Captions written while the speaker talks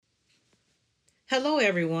Hello,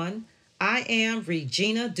 everyone. I am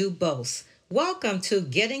Regina Dubose. Welcome to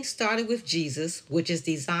Getting Started with Jesus, which is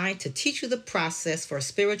designed to teach you the process for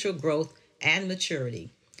spiritual growth and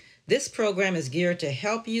maturity. This program is geared to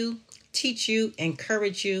help you, teach you,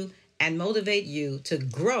 encourage you, and motivate you to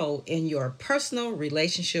grow in your personal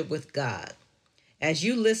relationship with God. As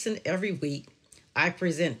you listen every week, I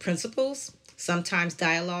present principles, sometimes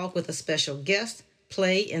dialogue with a special guest,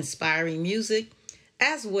 play inspiring music,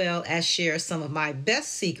 as well as share some of my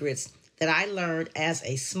best secrets that I learned as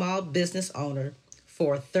a small business owner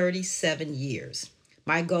for 37 years.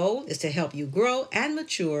 My goal is to help you grow and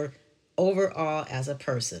mature overall as a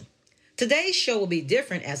person. Today's show will be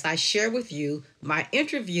different as I share with you my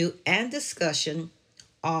interview and discussion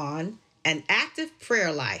on an active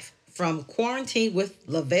prayer life from Quarantine with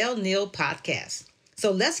Lavell Neal podcast. So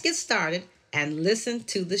let's get started and listen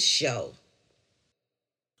to the show.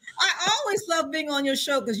 I always love being on your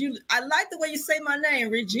show because I like the way you say my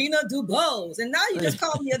name, Regina Dubose. And now you just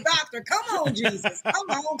call me a doctor. Come on, Jesus.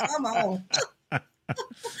 Come on.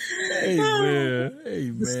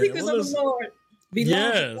 Amen. The secrets of the Lord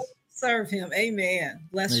belong to those who serve him. Amen.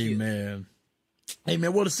 Bless you. Amen.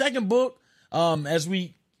 Well, the second book, as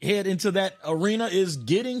we head into that arena, is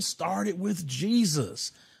Getting Started with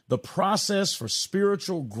Jesus, the process for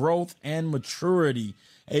spiritual growth and maturity.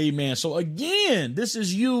 Amen. So again, this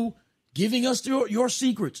is you giving us your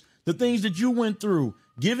secrets, the things that you went through,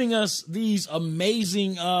 giving us these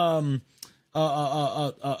amazing, it's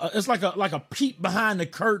like a peek behind the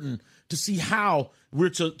curtain to see how we're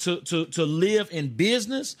to live in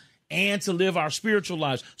business and to live our spiritual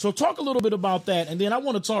lives. So talk a little bit about that. And then I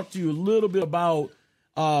want to talk to you a little bit about,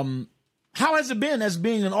 how has it been as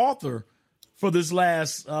being an author for this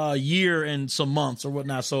last year and some months or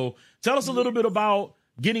whatnot. So tell us a little bit about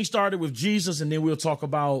Getting Started with Jesus, and then we'll talk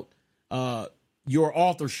about your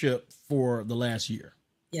authorship for the last year.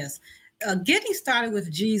 Yes. Getting Started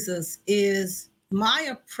with Jesus is my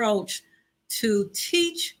approach to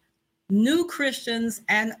teach new Christians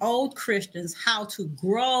and old Christians how to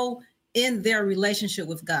grow in their relationship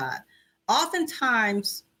with God.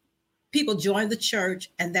 Oftentimes, people join the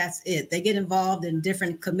church and that's it. They get involved in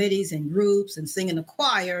different committees and groups and sing in the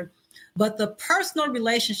choir. But the personal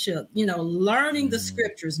relationship, learning the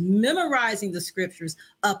scriptures, memorizing the scriptures,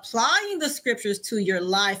 applying the scriptures to your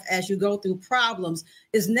life as you go through problems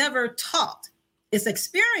is never taught. It's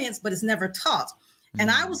experienced, but it's never taught.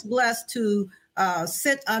 And I was blessed to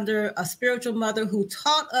sit under a spiritual mother who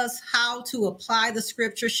taught us how to apply the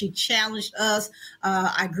scripture. She challenged us.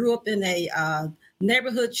 I grew up in a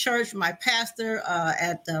neighborhood church. My pastor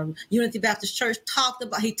at Unity Baptist Church taught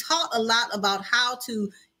a lot about how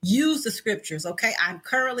to use the scriptures. Okay. I'm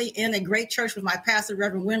currently in a great church with my pastor,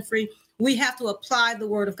 Reverend Winfrey. We have to apply the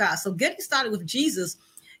word of God. So Getting Started with Jesus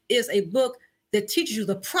is a book that teaches you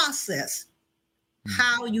the process,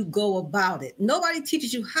 how you go about it. Nobody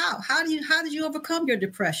teaches you how. How did you overcome your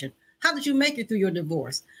depression? How did you make it through your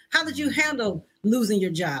divorce? How did you handle losing your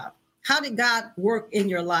job? How did God work in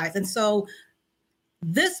your life? And so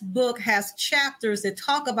this book has chapters that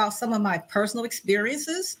talk about some of my personal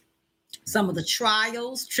experiences, some of the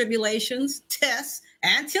trials, tribulations, tests,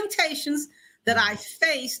 and temptations that I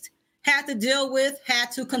faced, had to deal with,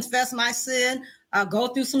 had to confess my sin, go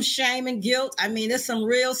through some shame and guilt. I mean, there's some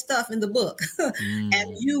real stuff in the book.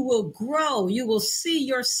 And you will grow. You will see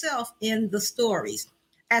yourself in the stories.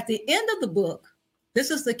 At the end of the book,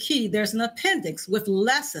 this is the key. There's an appendix with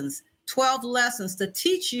lessons, 12 lessons to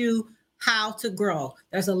teach you how to grow.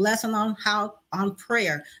 There's a lesson on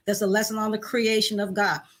prayer. There's a lesson on the creation of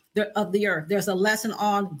God. Of the earth. There's a lesson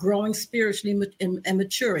on growing spiritually and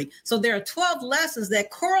maturing. So there are 12 lessons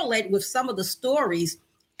that correlate with some of the stories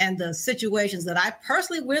and the situations that I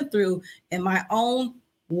personally went through in my own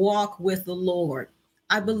walk with the Lord.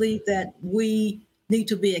 I believe that we need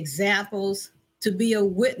to be examples. To be a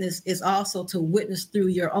witness is also to witness through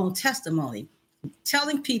your own testimony,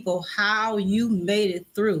 telling people how you made it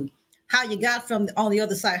through, how you got from on the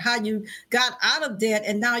other side, how you got out of debt,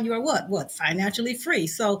 and now you are financially free.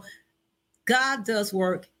 So God does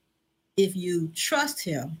work if you trust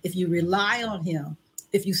him, if you rely on him,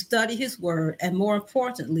 if you study his word, and more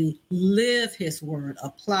importantly, live his word,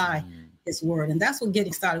 apply his word. And that's what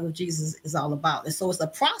Getting Started with Jesus is all about. And so it's a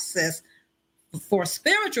process for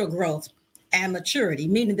spiritual growth and maturity,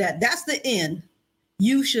 meaning that that's the end.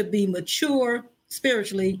 You should be mature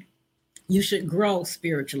spiritually. You should grow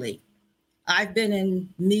spiritually. I've been in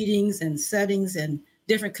meetings and settings and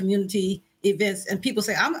different community events, and people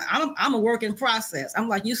say, I'm a work in process. I'm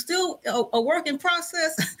like, you still a work in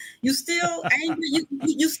process? You still angry?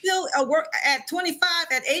 You still a work at 25,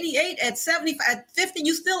 at 88, at 75, at 50?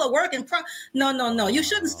 You still a work in process? No. You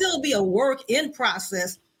shouldn't still be a work in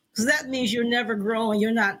process, because that means you're never growing.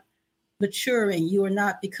 You're not maturing. You are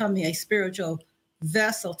not becoming a spiritual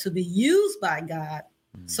vessel to be used by God,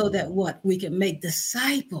 so that we can make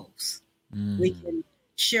disciples. We can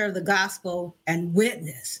share the gospel and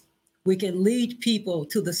witness. We can lead people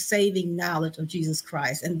to the saving knowledge of Jesus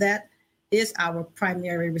Christ. And that is our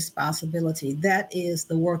primary responsibility. That is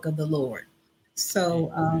the work of the Lord.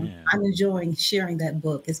 So I'm enjoying sharing that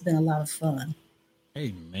book. It's been a lot of fun.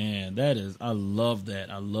 Amen. I love that.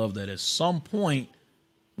 I love that. At some point,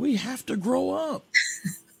 we have to grow up.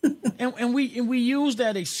 and we use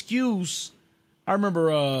that excuse. I remember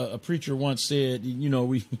a preacher once said,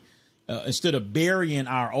 we instead of burying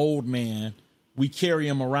our old man, we carry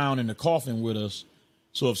him around in the coffin with us.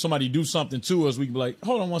 So if somebody do something to us, we can be like,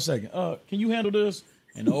 hold on one second. Can you handle this?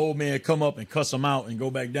 And the old man come up and cuss him out and go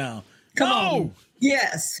back down. Come on.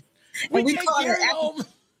 Yes. We call it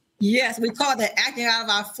yes, we call that acting out of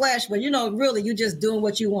our flesh, but really you're just doing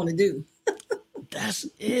what you want to do. That's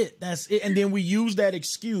it. And then we use that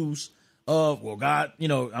excuse of, well, God,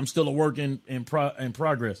 I'm still a work in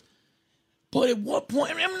progress. But at what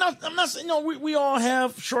point? I'm not saying, we all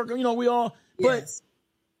have shortcomings, we all, yes.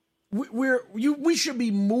 But we should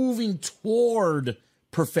be moving toward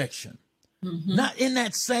perfection, not in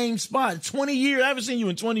that same spot. 20 years, I haven't seen you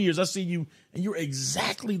in 20 years. I see you and you're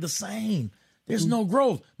exactly the same. There's no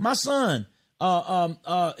growth. My son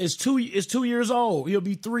is 2 years old. He'll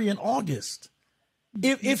be 3 in August.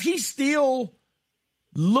 If he still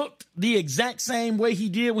looked the exact same way he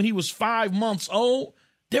did when he was 5 months old,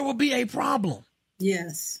 there will be a problem.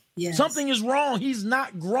 Yes. Something is wrong. He's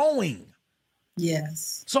not growing.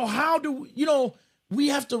 Yes. So how do we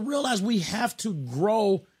have to realize we have to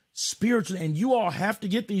grow spiritually, and you all have to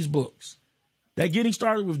get these books. That Getting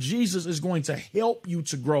Started with Jesus is going to help you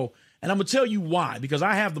to grow. And I'm going to tell you why, because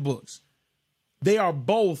I have the books. They are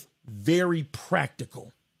both very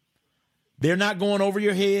practical. They're not going over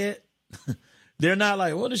your head. They're not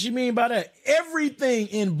like, what does she mean by that? Everything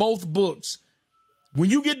in both books, when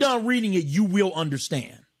you get done reading it, you will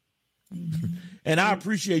understand. And I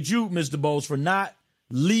appreciate you, Mr. Bowles, for not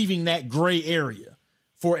leaving that gray area,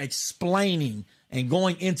 for explaining and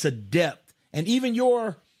going into depth, and even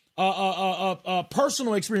your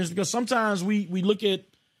personal experience, because sometimes we look at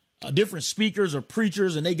different speakers or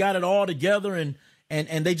preachers and they got it all together and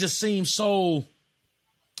they just seem so,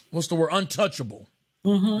 what's the word, untouchable,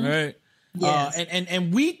 right? Yes.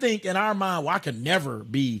 And we think in our mind, well, I could never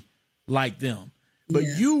be like them. But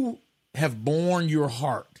you have borne your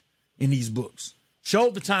heart in these books,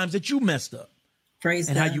 showed the times that you messed up. Praise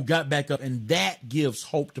and God. How you got back up. And that gives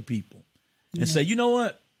hope to people. And say, you know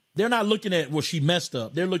what? They're not looking at, well, she messed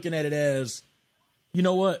up. They're looking at it as, you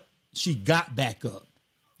know what? She got back up.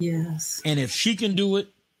 Yes. And if she can do it,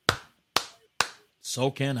 so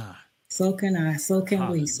can I. So can I. So can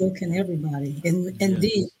we. So can everybody. And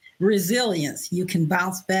indeed, resilience. You can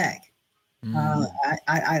bounce back.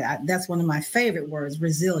 I that's one of my favorite words,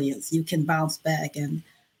 resilience. You can bounce back, and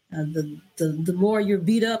the more you're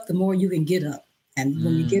beat up, the more you can get up. And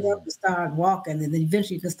when you get up, you start walking, and then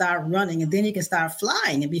eventually you can start running, and then you can start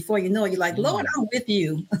flying. And before you know it, you're like, Lord, I'm with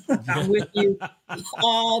you. I'm with you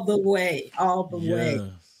all the way,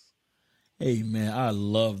 way. Amen. I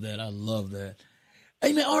love that.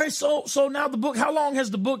 Amen. All right. So now the book, how long has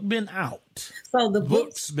the book been out? So the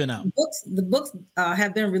book's been out. The books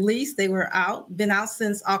have been released. They were been out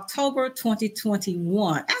since October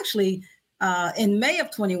 2021. Actually, in May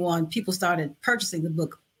of 21, people started purchasing the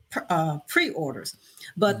book pre-orders,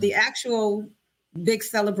 but the actual big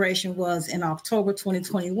celebration was in October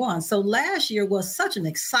 2021. So last year was such an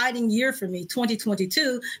exciting year for me,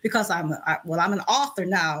 2022, because I'm an author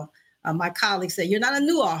now. My colleagues say, you're not a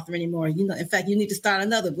new author anymore. In fact, you need to start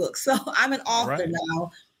another book. So I'm an author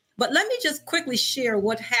now. But let me just quickly share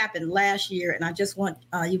what happened last year. And I just want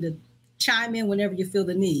you to chime in whenever you feel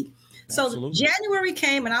the need. Absolutely. So January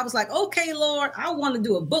came and I was like, okay, Lord, I want to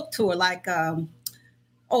do a book tour like,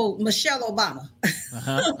 Michelle Obama.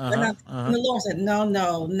 And the Lord said,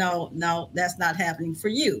 no, that's not happening for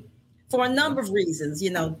you. For a number of reasons,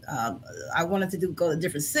 I wanted to go to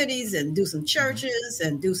different cities and do some churches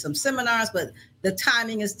and do some seminars, but the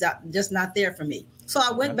timing is just not there for me. So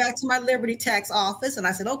I went back to my Liberty Tax office and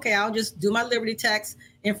I said, okay, I'll just do my Liberty Tax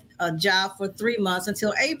job for 3 months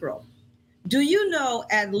until April. Do you know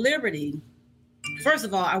at Liberty, first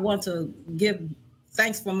of all, I want to give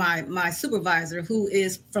thanks for my supervisor, who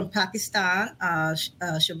is from Pakistan,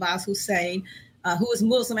 Shabazz Hussein, who is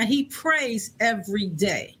Muslim, and he prays every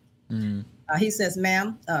day. Mm. He says,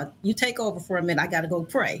 ma'am, you take over for a minute. I got to go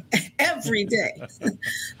pray every day.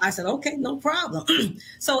 I said, okay, no problem.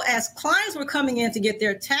 So as clients were coming in to get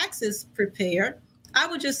their taxes prepared, I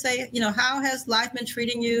would just say, how has life been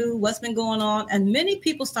treating you? What's been going on? And many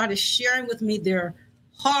people started sharing with me their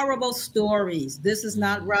horrible stories. This is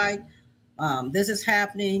not right. This is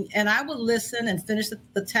happening. And I would listen and finish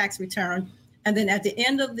the tax return. And then at the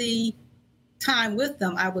end of the time with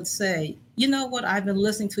them, I would say, you know what? I've been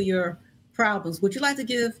listening to your problems. Would you like to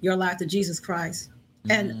give your life to Jesus Christ?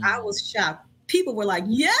 And I was shocked. People were like,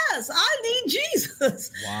 yes, I need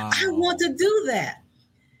Jesus. Wow. I want to do that.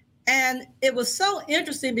 And it was so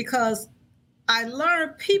interesting because I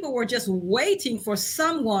learned people were just waiting for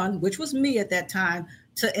someone, which was me at that time,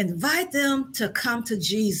 to invite them to come to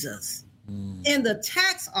Jesus in the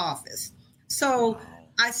tax office. So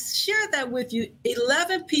I shared that with you.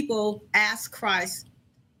 11 people asked Christ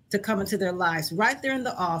to come into their lives right there in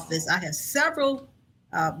the office. I had several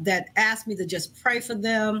that asked me to just pray for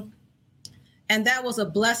them. And that was a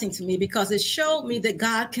blessing to me because it showed me that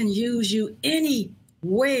God can use you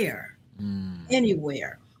anywhere.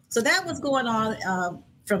 So that was going on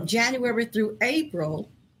from January through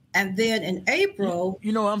April. And then in April,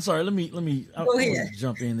 I'm sorry. Let me go ahead.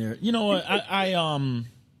 Jump in there. You know what? I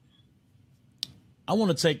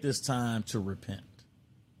want to take this time to repent.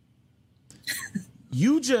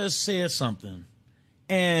 You just said something,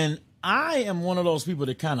 and I am one of those people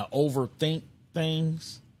that kind of overthink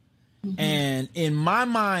things. Mm-hmm. And in my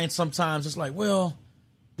mind, sometimes it's like, well,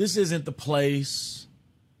 this isn't the place.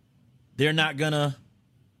 They're not gonna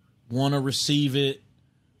want to receive it,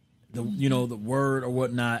 the word or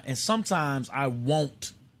whatnot. And sometimes I'll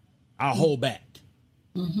hold back,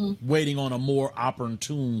 waiting on a more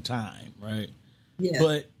opportune time, right? Yeah.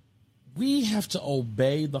 But we have to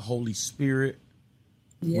obey the Holy Spirit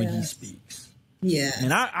when he speaks. Yeah.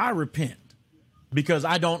 And I repent because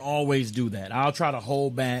I don't always do that. I'll try to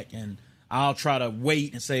hold back and I'll try to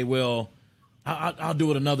wait and say, well, I'll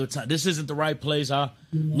do it another time. This isn't the right place.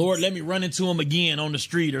 Lord, let me run into him again on the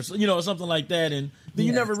street or something like that. And then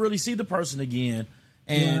you never really see the person again.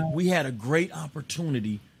 And we had a great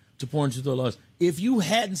opportunity to pour into their lives. If you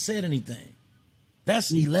hadn't said anything,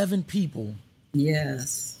 that's 11 people.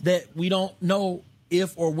 Yes. That we don't know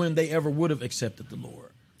if or when they ever would have accepted the Lord.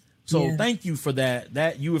 So thank you for that.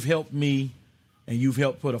 That you have helped me and you've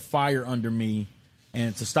helped put a fire under me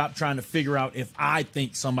and to stop trying to figure out if I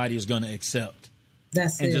think somebody is going to accept.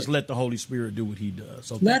 That's and just let the Holy Spirit do what he does.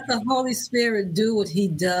 So let the Holy Spirit do what he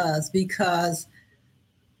does because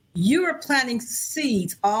you are planting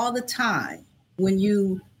seeds all the time when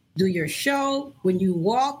you do your show, when you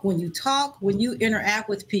walk, when you talk, when you interact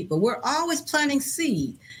with people. We're always planting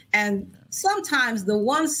seed. And sometimes the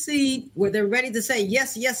one seed where they're ready to say,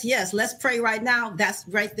 yes, yes, yes, let's pray right now, that's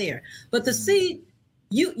right there. But the seed,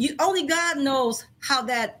 you only God knows how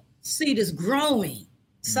that seed is growing.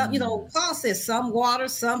 Some, Paul says some water,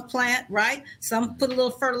 some plant, right? Some put a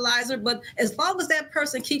little fertilizer, but as long as that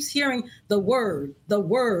person keeps hearing the word,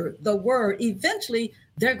 eventually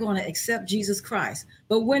they're going to accept Jesus Christ.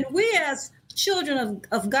 But when we as children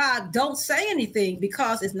of God don't say anything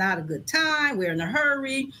because it's not a good time, we're in a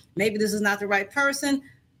hurry, maybe this is not the right person,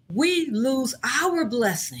 we lose our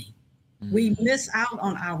blessing. We miss out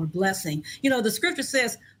on our blessing. The scripture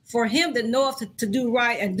says, for him that knoweth to do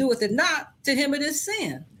right and doeth it not, to him it is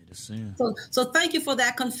sin. It is sin. So thank you for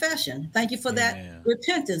that confession. Thank you for that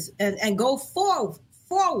repentance and go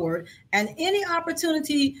forward. And any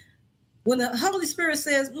opportunity when the Holy Spirit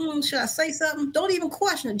says, should I say something? Don't even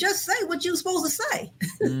question it. Just say what you're supposed to say.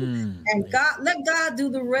 And let God do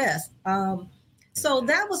the rest. So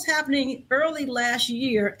that was happening early last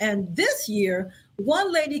year. And this year,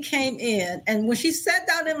 one lady came in, and when she sat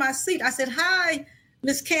down in my seat, I said, hi,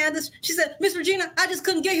 Miss Candace. She said, Miss Regina, I just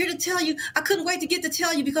couldn't get here to tell you. I couldn't wait to get to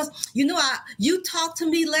tell you because, you talked to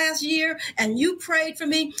me last year and you prayed for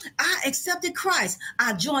me. I accepted Christ.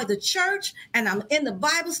 I joined the church and I'm in the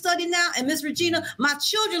Bible study now. And Miss Regina, my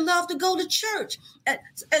children love to go to church. And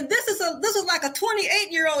this is like a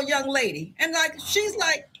 28-year-old young lady. And she's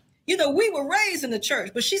like, we were raised in the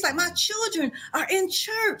church, but she's like, my children are in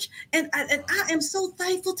church. And I am so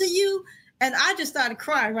thankful to you. And I just started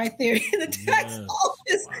crying right there in the tax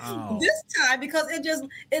office this time because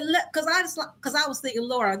because I was thinking,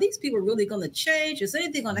 Lord, are these people really going to change? Is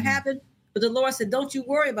anything going to happen? But the Lord said, don't you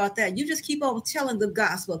worry about that. You just keep on telling the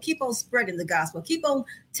gospel, keep on spreading the gospel, keep on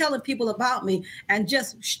telling people about me. And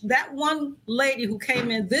just that one lady who came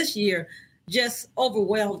in this year just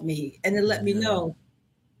overwhelmed me. And it let me know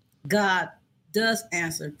God does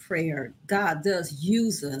answer prayer. God does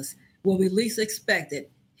use us when we least expect it.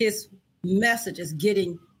 His message is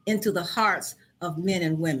getting into the hearts of men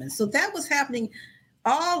and women. So that was happening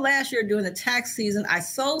all last year during the tax season. I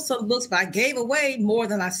sold some books, but I gave away more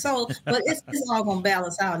than I sold, but it's all going to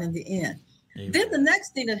balance out in the end. Amen. Then the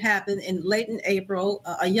next thing that happened in late in April,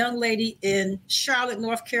 a young lady in Charlotte,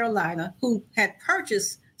 North Carolina, who had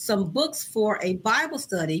purchased some books for a Bible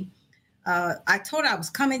study. I told her I was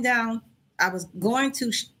coming down. I was going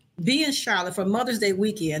to be in Charlotte for Mother's Day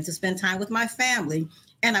weekend to spend time with my family.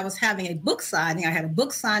 And I was having a book signing. I had a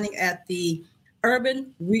book signing at the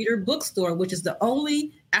Urban Reader Bookstore, which is the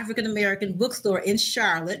only African-American bookstore in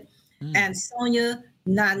Charlotte. And Sonia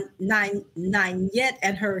Nanyet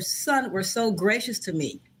and her son were so gracious to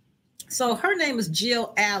me. So her name is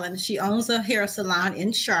Jill Allen. She owns a hair salon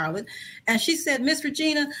in Charlotte. And she said, Miss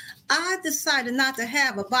Regina, I decided not to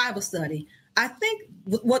have a Bible study. I think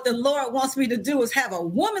what the Lord wants me to do is have a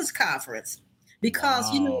women's conference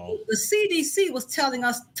because, the CDC was telling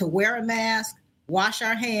us to wear a mask, wash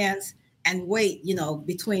our hands, and wait,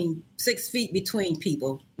 between 6 feet between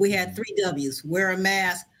people. We had 3 W's: wear a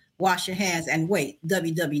mask, wash your hands, and wait,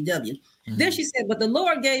 WWW. Then she said, but the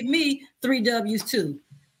Lord gave me 3 W's too.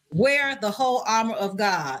 Wear the whole armor of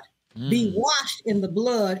God, be washed in the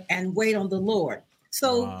blood, and wait on the Lord.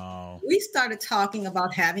 So we started talking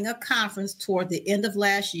about having a conference toward the end of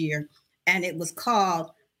last year, and it was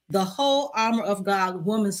called the Whole Armor of God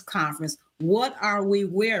Women's Conference. What are we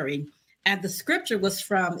wearing? And the scripture was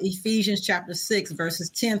from Ephesians chapter 6, verses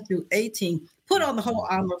 10 through 18. Put on the whole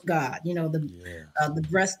armor of God, the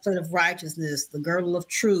breastplate of righteousness, the girdle of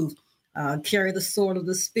truth, carry the sword of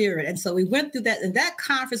the Spirit. And so we went through that, and that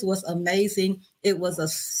conference was amazing. It was a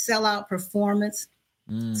sellout performance.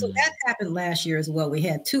 So that happened last year as well. We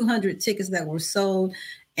had 200 tickets that were sold,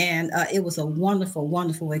 and it was a wonderful,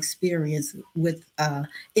 wonderful experience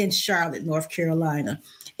in Charlotte, North Carolina.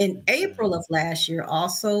 In April of last year,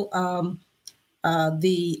 also,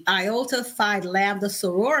 the Iota Phi Lambda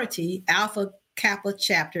sorority, Alpha Kappa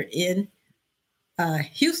chapter in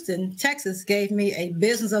Houston, Texas, gave me a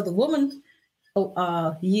Business of the Woman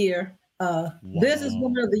Business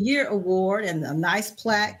Woman of the Year award and a nice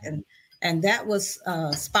plaque. And that was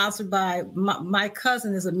sponsored by my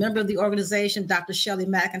cousin is a member of the organization, Dr. Shelley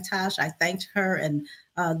McIntosh. I thanked her and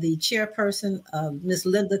the chairperson, Miss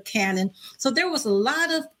Linda Cannon. So there was a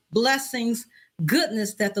lot of blessings,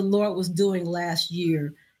 goodness that the Lord was doing last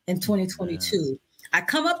year in 2022. I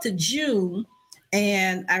come up to June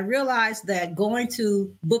and I realized that going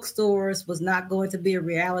to bookstores was not going to be a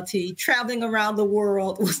reality. Traveling around the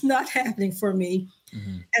world was not happening for me.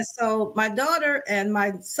 And so my daughter and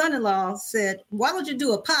my son-in-law said, why don't you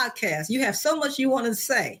do a podcast? You have so much you want to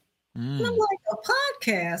say. And I'm like, a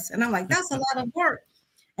podcast? And I'm like, that's a lot of work.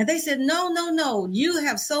 And they said, no, you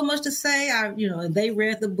have so much to say. And they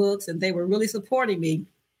read the books and they were really supporting me.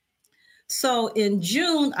 So in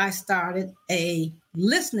June, I started a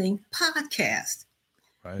listening podcast.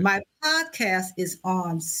 Right. My podcast is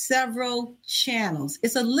on several channels.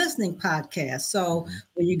 It's a listening podcast. So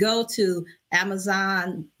when you go to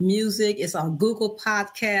Amazon Music, it's on Google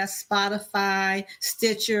Podcasts, Spotify,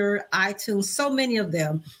 Stitcher, iTunes, so many of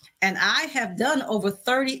them. And I have done over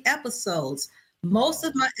 30 episodes. Most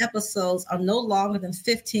of my episodes are no longer than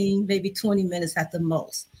 15, maybe 20 minutes at the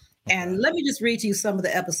most. Okay. And let me just read to you some of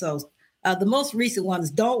the episodes. The most recent one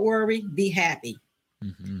is Don't Worry, Be Happy.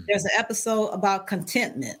 There's an episode about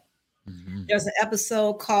contentment. There's an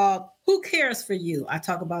episode called Who Cares for You? I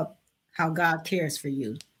talk about how God cares for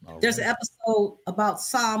you. There's an episode about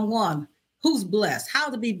Psalm 1, Who's blessed? How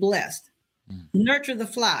to be blessed. Nurture the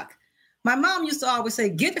flock. My mom used to always say,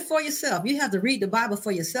 get it for yourself. You have to read the Bible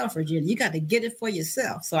for yourself, Virginia. You got to get it for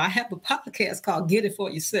yourself. So I have a podcast called Get It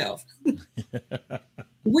For Yourself.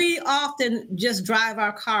 We often just drive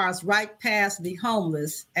our cars right past the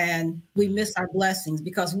homeless and we miss our blessings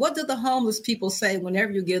because what do the homeless people say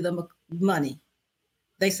whenever you give them money?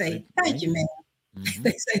 They say, thank you, man.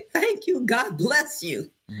 They say, thank you. God bless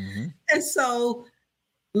you. And so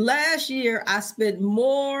last year, I spent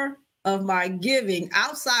more of my giving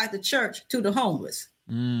outside the church to the homeless.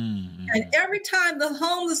 And every time the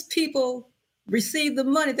homeless people receive the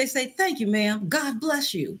money, they say, thank you, ma'am. God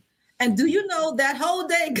bless you. And do you know that whole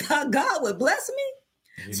day, God would bless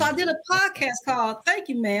me? Amen. So I did a podcast called Thank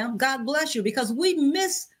You, Ma'am. God Bless You, because we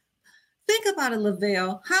think about it,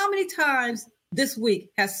 Lavell. How many times this week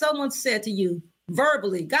has someone said to you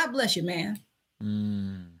verbally, God bless you, man?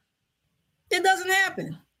 It doesn't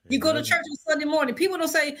happen. You go to church on Sunday morning. People don't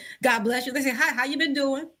say, God bless you. They say, hi, how you been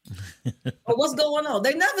doing? Or what's going on?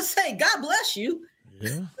 They never say, God bless you.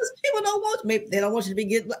 Yeah. Because people don't want you. Maybe they don't want you to be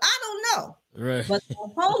good, but I don't know. Right. But the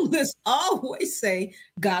homeless always say,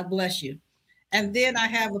 God bless you. And then I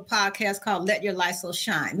have a podcast called Let Your Light So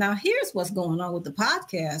Shine. Now, here's what's going on with the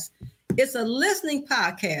podcast. It's a listening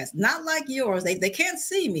podcast, not like yours. They can't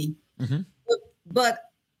see me,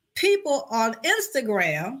 but people on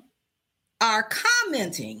Instagram are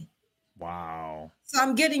commenting. Wow. So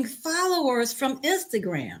I'm getting followers from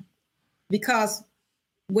Instagram because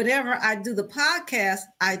whenever I do the podcast,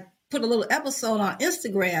 I put a little episode on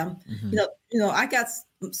Instagram. I got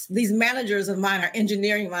these managers of mine are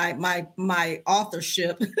engineering my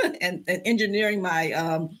authorship and engineering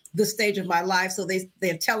my this stage of my life. So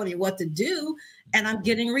they're telling me what to do, and I'm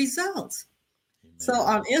getting results. Amen. So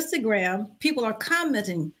on Instagram, people are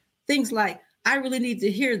commenting things like, "I really need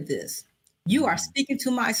to hear this. You are speaking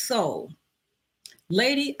to my soul,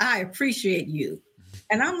 lady. I appreciate you."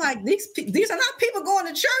 And I'm like, these are not people going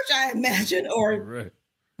to church, I imagine, right.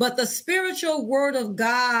 But the spiritual word of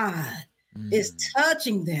God is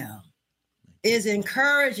touching them, is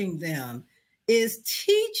encouraging them, is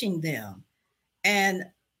teaching them. And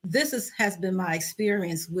this has been my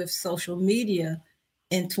experience with social media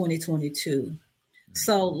in 2022.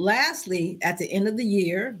 So lastly, at the end of the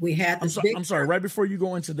year, we had this I'm sorry, right before you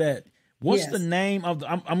go into that, what's the name of the,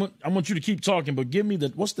 I want you to keep talking, but give me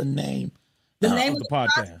what's the name, of the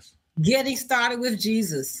podcast? Getting Started with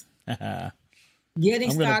Jesus. I'm going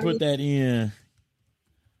to put that in.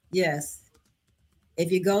 Yes.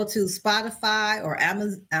 If you go to Spotify or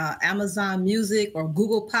Amazon Music or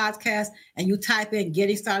Google Podcast and you type in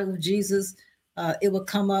Getting Started with Jesus, it will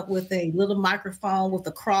come up with a little microphone with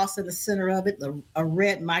a cross in the center of it, a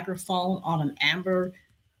red microphone on an amber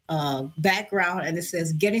background, and it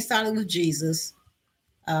says Getting Started with Jesus,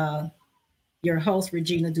 your host,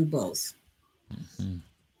 Regina Dubose.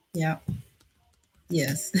 Yeah.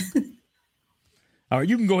 Yes. All right,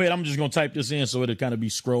 you can go ahead. I'm just going to type this in so it'll kind of be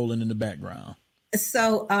scrolling in the background.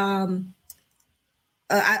 So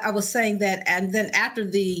I was saying that, and then after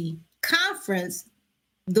the conference,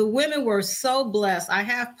 the women were so blessed. I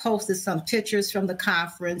have posted some pictures from the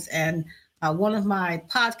conference, and one of my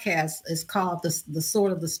podcasts is called The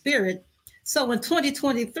Sword of the Spirit. So in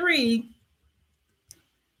 2023,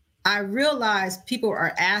 I realized people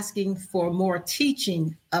are asking for more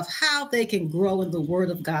teaching of how they can grow in the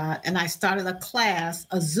Word of God. And I started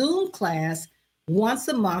a Zoom class once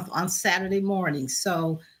a month on Saturday mornings.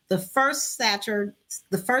 So the first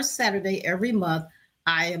Saturday every month,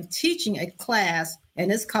 I am teaching a class,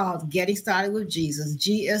 and it's called Getting Started with Jesus,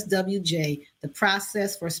 GSWJ, the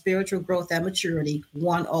Process for Spiritual Growth and Maturity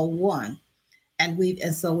 101.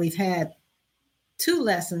 And so we've had three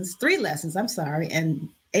lessons, and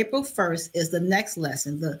April 1st is the next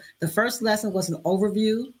lesson. The first lesson was an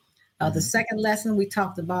overview. The second lesson, we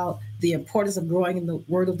talked about the importance of growing in the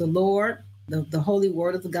Word of the Lord, the Holy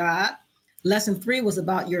Word of God. Lesson 3 was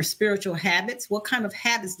about your spiritual habits. What kind of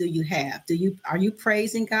habits do you have? Are you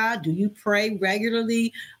praising God? Do you pray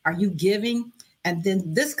regularly? Are you giving? And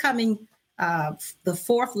then this coming, the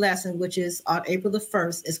fourth lesson, which is on April the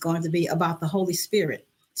 1st, is going to be about the Holy Spirit.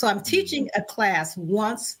 So I'm teaching a class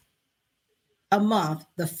once a month,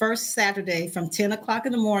 the first Saturday from 10 o'clock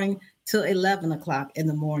in the morning till 11 o'clock in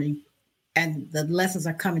the morning. And the lessons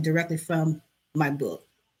are coming directly from my book,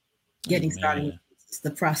 Getting Started with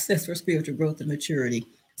the Process for Spiritual Growth and Maturity.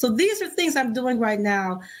 So these are things I'm doing right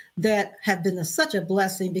now that have been such a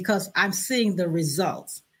blessing because I'm seeing the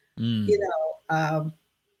results. I'm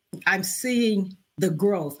seeing the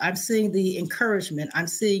growth. I'm seeing the encouragement. I'm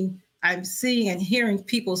seeing and hearing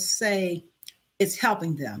people say it's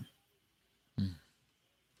helping them.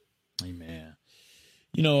 Amen.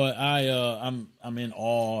 I'm in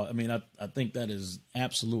awe. I mean, I think that is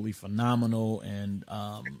absolutely phenomenal, and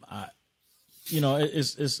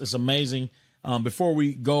it's amazing. Before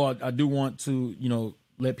we go, I do want to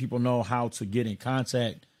let people know how to get in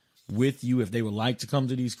contact with you if they would like to come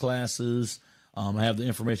to these classes. I have the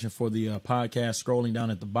information for the podcast scrolling down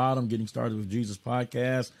at the bottom. Getting Started with Jesus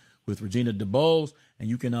podcast with Regina Dubose, and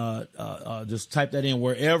you can just type that in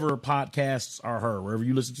wherever podcasts are heard, wherever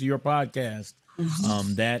you listen to your podcast.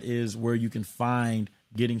 That is where you can find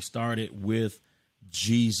Getting Started with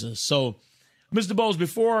Jesus. So, Mr. Dubose,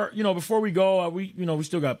 before we go, we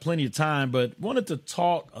still got plenty of time, but wanted to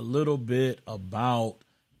talk a little bit about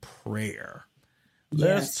prayer. Yes.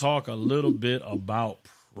 Let's talk a little bit about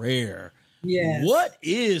prayer. Yes. What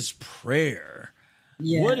is prayer?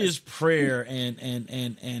 Yes. What is prayer,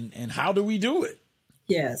 and how do we do it?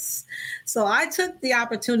 Yes. So I took the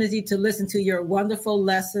opportunity to listen to your wonderful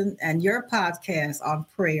lesson and your podcast on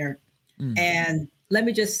prayer. And let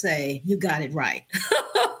me just say, you got it right.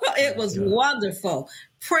 It was wonderful.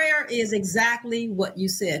 Prayer is exactly what you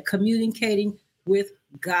said, communicating with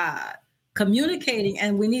God, communicating,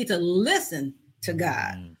 and we need to listen to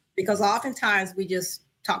God because oftentimes we just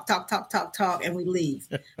talk, and we leave.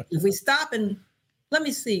 If we stop and let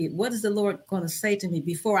me see, what is the Lord going to say to me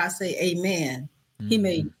before I say amen? He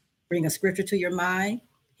may bring a scripture to your mind.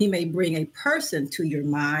 He may bring a person to your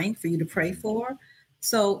mind for you to pray for.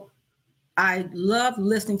 So I love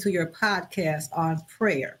listening to your podcast on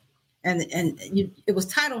prayer. And it was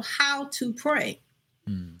titled How to Pray.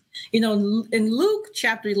 You know, in Luke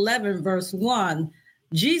chapter 11, verse 1,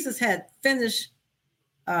 Jesus had finished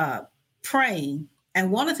praying.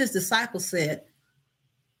 And one of his disciples said,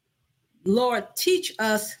 Lord, teach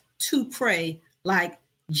us to pray like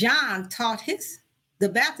John the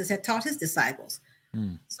Baptist had taught his disciples.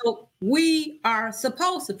 So we are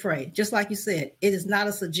supposed to pray, just like you said. It is not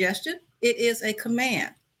a suggestion. It is a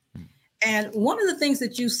command. And one of the things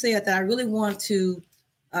that you said that I really want to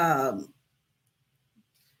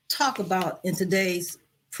talk about in today's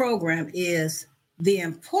program is the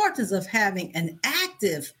importance of having an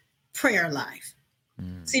active prayer life.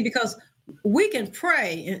 See, because we can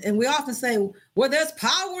pray, and we often say, well, there's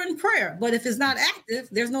power in prayer, but if it's not active,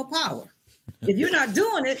 there's no power. If you're not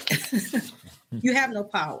doing it, you have no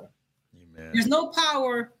power. Amen. There's no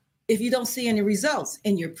power if you don't see any results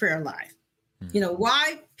in your prayer life. You know,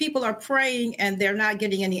 why people are praying and they're not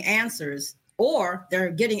getting any answers, or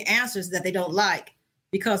they're getting answers that they don't like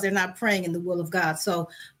because they're not praying in the will of God. So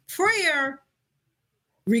prayer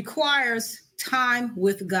requires time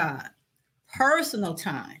with God, personal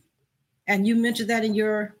time. And you mentioned that in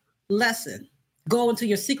your lesson. Go into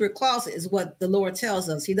your secret closet is what the Lord tells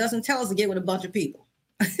us. He doesn't tell us to get with a bunch of people.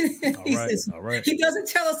 All right. He doesn't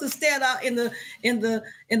tell us to stand out in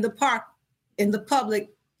the park, in the public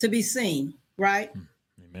to be seen, right?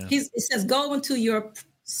 Amen. It says go into your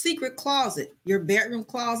secret closet, your bedroom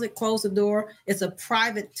closet, close the door. It's a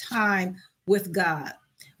private time with God.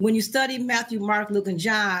 When you study Matthew, Mark, Luke, and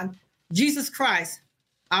John, Jesus Christ,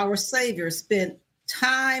 our Savior, spent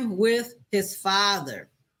time with his Father.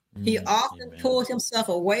 He often pulled himself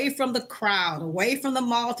away from the crowd, away from the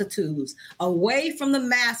multitudes, away from the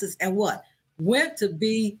masses, and went to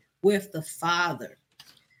be with the Father.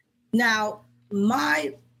 Now,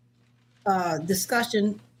 my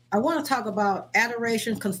discussion, I want to talk about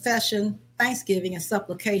adoration, confession, thanksgiving, and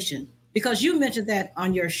supplication, because you mentioned that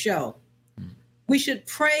on your show. We should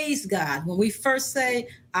praise God when we first say,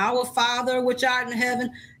 our Father, which art in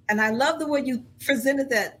heaven. And I love the way you presented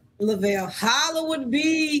that, Lavell. Hallowed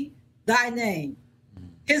be thy name.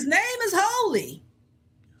 His name is holy.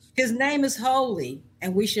 His name is holy,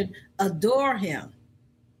 and we should adore him.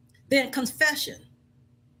 Then confession.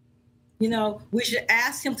 You know, we should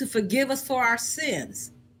ask him to forgive us for our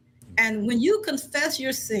sins. And when you confess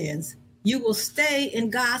your sins, you will stay in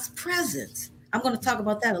God's presence. I'm going to talk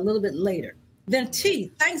about that a little bit later. Then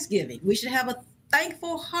thanksgiving. We should have a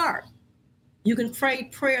thankful heart. You can pray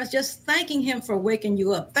prayers just thanking him for waking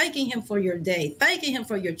you up, thanking him for your day, thanking him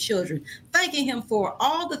for your children, thanking him for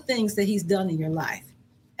all the things that he's done in your life.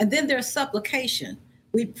 And then there's supplication.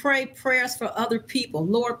 We pray prayers for other people.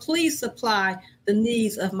 Lord, please supply the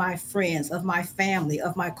needs of my friends, of my family,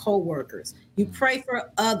 of my coworkers. You pray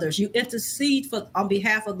for others. You intercede on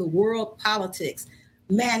behalf of the world, politics,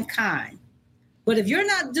 mankind. But if you're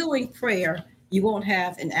not doing prayer, you won't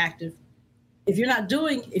have an active. If you're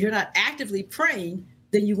not actively praying,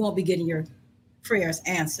 then you won't be getting your prayers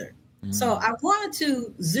answered. So I wanted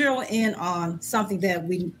to zero in on something that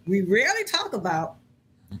we rarely talk about,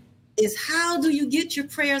 is how do you get your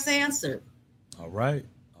prayers answered? All right.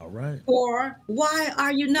 Or why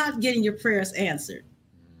are you not getting your prayers answered?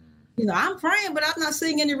 You know, I'm praying, but I'm not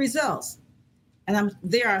seeing any results. And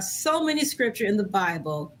there are so many scripture in the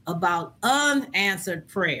Bible about unanswered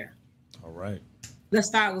prayer. All right. Let's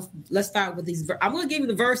start with these. I'm going to give you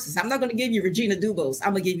the verses. I'm not going to give you Regina Dubose.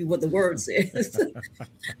 I'm going to give you what the word says.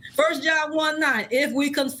 1 John 1:9. If we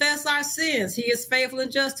confess our sins, he is faithful and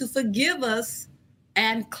just to forgive us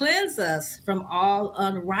and cleanse us from all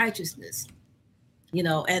unrighteousness. You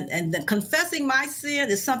know, and the confessing my sin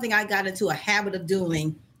is something I got into a habit of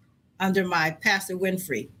doing under my pastor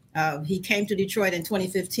Winfrey. He came to Detroit in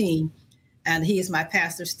 2015, and he is my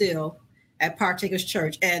pastor still at Partakers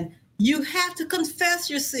Church. And you have to confess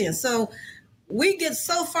your sins. So we get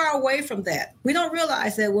so far away from that. We don't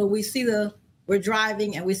realize that when we're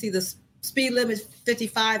driving and we see the speed limit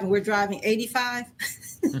 55 and we're driving 85.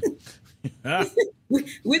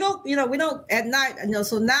 we don't at night.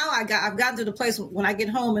 So now I've gotten to the place when I get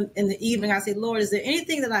home in the evening, I say, Lord, is there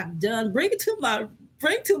anything that I've done? Bring to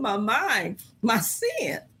my mind my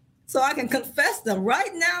sin. so I can confess them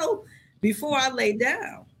right now before I lay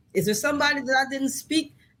down. Is there somebody that I didn't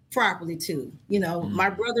speak properly to? My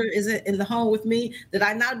brother is in the home with me. Did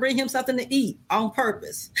I not bring him something to eat on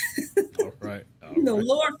purpose? All right.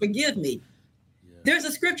 Lord, forgive me. Yeah. There's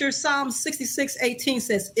a scripture, Psalm 66:18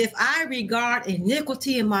 says, if I regard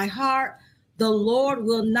iniquity in my heart, the Lord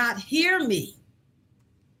will not hear me.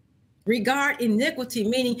 Regard iniquity,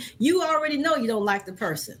 meaning you already know you don't like the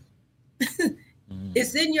person.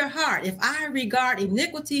 It's in your heart. If I regard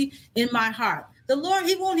iniquity in my heart, the Lord,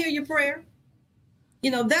 he won't hear your prayer.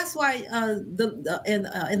 That's why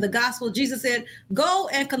in the gospel, Jesus said, go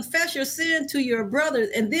and confess your sin to your brothers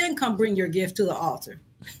and then come bring your gift to the altar.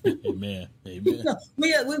 Amen. Amen.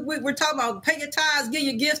 We're talking about pay your tithes, give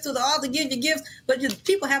your gifts to the altar, give your gifts, but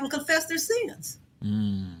people haven't confessed their sins.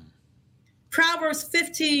 Proverbs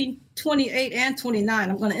 15:28 and 29.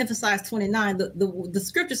 I'm going to emphasize 29. The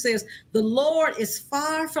scripture says, the Lord is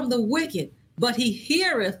far from the wicked, but he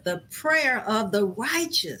heareth the prayer of the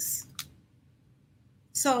righteous.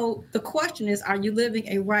 So the question is, are you living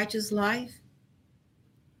a righteous life?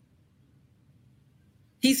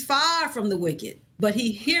 He's far from the wicked, but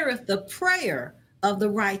he heareth the prayer of the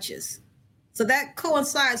righteous. So that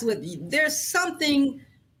coincides with, there's something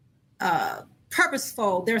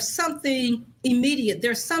purposeful, there's something immediate,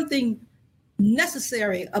 there's something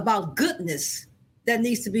necessary about goodness that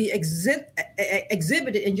needs to be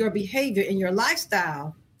exhibited in your behavior, in your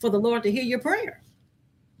lifestyle, for the Lord to hear your prayer.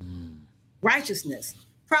 Righteousness.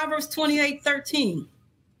 Proverbs 28:13.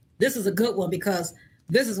 This is a good one because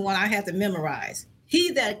this is one I have to memorize. He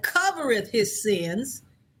that covereth his sins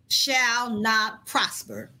shall not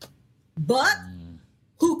prosper, but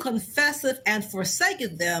who confesseth and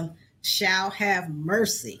forsaketh them shall have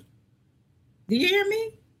mercy. Do you hear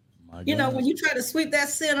me? When you try to sweep that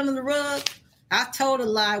sin under the rug, I told a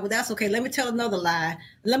lie. Well, that's okay. Let me tell another lie.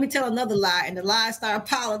 Let me tell another lie. And the lies start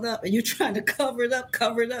piling up and you're trying to cover it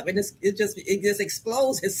up. And it just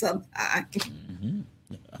explodes sometimes.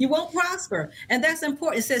 You won't prosper. And that's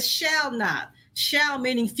important. It says shall not. Shall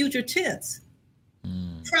meaning future tense.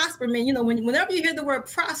 Prosper mean, whenever you hear the word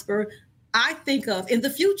prosper, I think of in the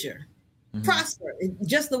future. Prosper.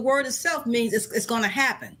 Just the word itself means it's going to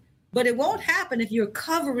happen. But it won't happen if you're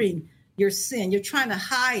covering your sin. You're trying to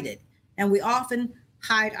hide it. And we often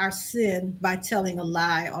hide our sin by telling a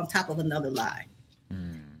lie on top of another lie.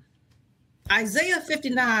 Isaiah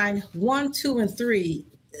 59:1, 2, and 3.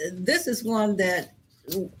 This is one that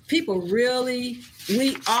people really,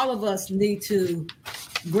 all of us need to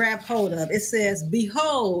grab hold of. It says,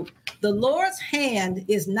 behold, the Lord's hand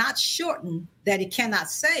is not shortened that it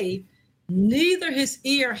cannot save, neither his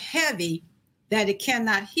ear heavy that it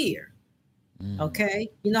cannot hear. Okay.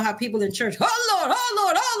 You know how people in church,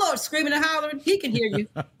 oh Lord, screaming and hollering. He can hear you.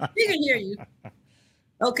 He can hear you.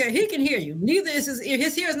 Okay. He can hear you. Neither is his ear.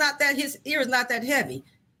 His ear is not that heavy.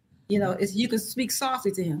 You can speak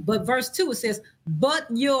softly to him. But verse 2, it says,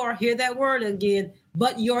 hear that word again,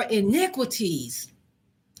 but your iniquities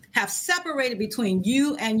have separated between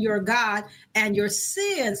you and your God, and your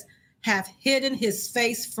sins have hidden his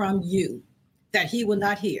face from you, that he will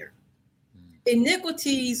not hear.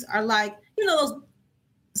 Iniquities are like, those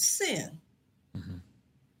sin,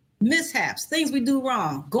 mishaps, things we do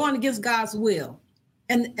wrong, going against God's will.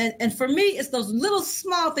 And for me, it's those little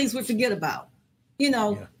small things we forget about,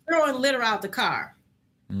 throwing litter out the car.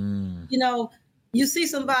 You see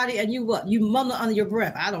somebody and you mumble under your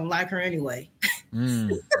breath. I don't like her anyway.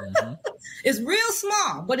 It's real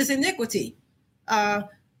small, but it's iniquity.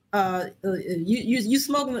 You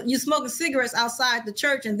smoking cigarettes outside the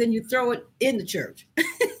church and then you throw it in the church.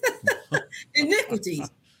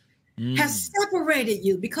 Iniquities has separated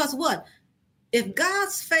you because what? If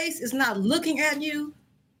God's face is not looking at you,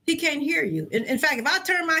 he can't hear you. In fact, if I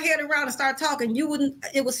turn my head around and start talking,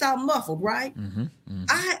 it would sound muffled, right?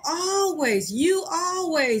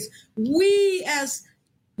 We as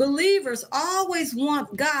believers always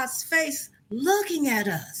want God's face looking at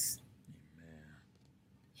us,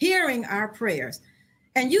 hearing our prayers.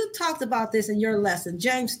 And you talked about this in your lesson,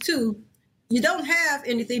 James 2. You don't have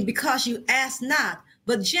anything because you ask not.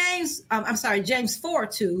 But James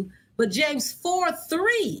 4:2, but James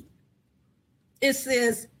 4:3, it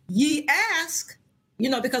says, ye ask,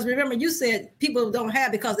 because remember you said people don't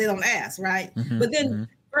have because they don't ask, right? But then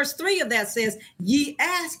verse 3 of that says, ye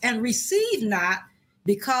ask and receive not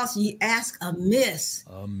because ye ask amiss.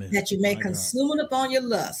 That you may consume it upon your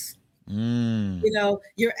lust.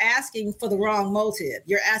 You're asking for the wrong motive.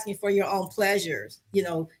 You're asking for your own pleasures.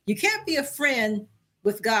 You can't be a friend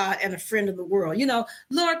with God and a friend of the world.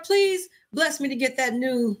 Lord, please bless me to get that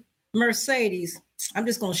new Mercedes, I'm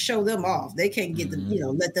just going to show them off. They can't get them,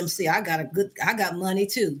 let them see I got money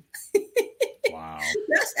too. Wow.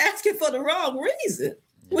 That's asking for the wrong reason.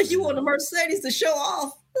 When you want a Mercedes to show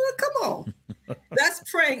off, come on. That's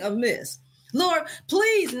praying amiss. Lord,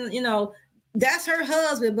 please, that's her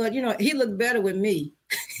husband, but he looked better with me.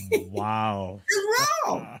 Wow. It's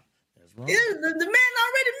wrong. That's wrong. The man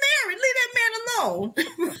already married. Leave that man alone.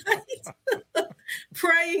 Right?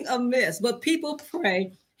 Praying amiss. But people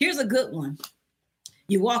pray. Here's a good one.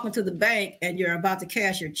 You walk into the bank and you're about to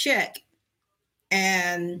cash your check,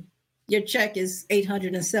 and your check is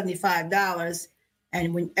 $875.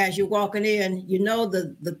 And as you're walking in,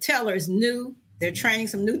 the teller is new. They're training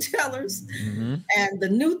some new tellers. Mm-hmm. And the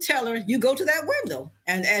new teller, you go to that window.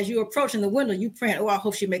 And as you're approaching the window, you pray, I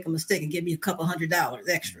hope she make a mistake and give me a couple $100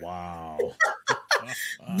 extra. Wow.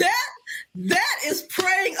 That is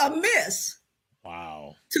praying amiss.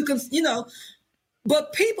 Wow.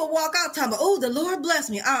 But people walk out talking about, oh, the Lord bless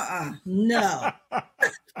me. No.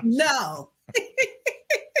 No.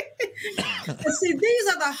 And see, these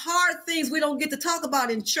are the hard things we don't get to talk about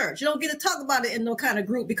in church. You don't get to talk about it in no kind of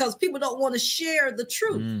group because people don't want to share the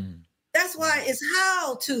truth. That's why it's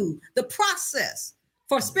the process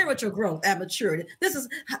for spiritual growth and maturity.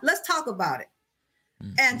 Let's talk about it.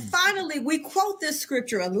 And finally, we quote this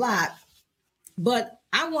scripture a lot, but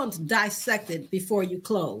I want to dissect it before you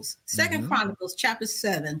close. Second Chronicles chapter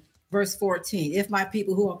 7, verse 14. If my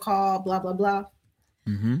people who are called, blah, blah, blah.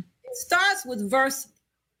 It starts with verse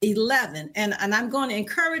 11. And I'm going to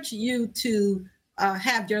encourage you to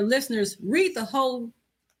have your listeners read the whole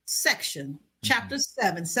section, chapter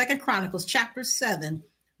 7, Second Chronicles chapter 7,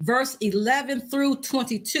 verse 11 through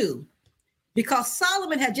 22. Because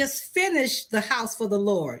Solomon had just finished the house for the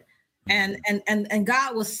Lord, and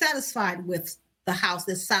God was satisfied with the house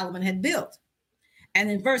that Solomon had built. And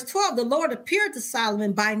in verse 12, the Lord appeared to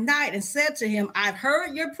Solomon by night and said to him, I've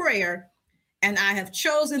heard your prayer, and I have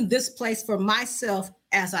chosen this place for myself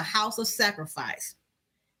as a house of sacrifice.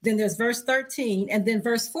 Then there's verse 13, and then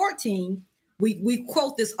verse 14. We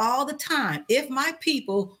quote this all the time. If my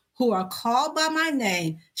people who are called by my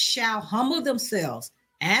name shall humble themselves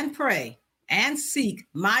and pray and seek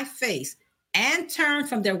my face and turn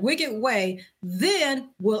from their wicked way, then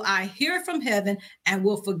will I hear from heaven and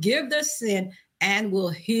will forgive their sin and will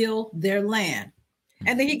heal their land.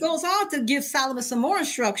 And then he goes on to give Solomon some more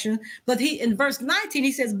instruction, but in verse 19,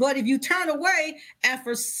 he says, but if you turn away and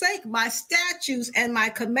forsake my statutes and my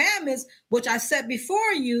commandments, which I set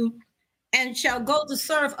before you, and shall go to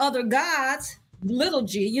serve other gods, little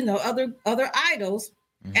g, other idols,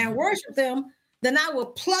 and worship them, then I will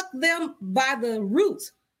pluck them by the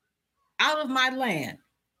roots out of my land,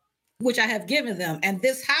 which I have given them. And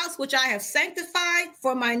this house, which I have sanctified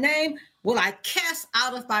for my name, will I cast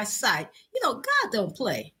out of my sight. God don't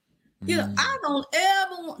play. I don't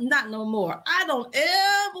ever, not no more. I don't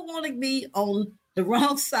ever want to be on the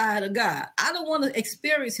wrong side of God. I don't want to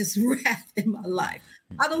experience his wrath in my life.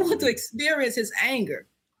 I don't want to experience his anger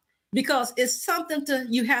because it's something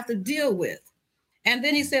you have to deal with. And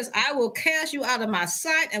then he says, I will cast you out of my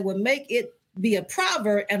sight and will make it be a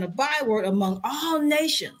proverb and a byword among all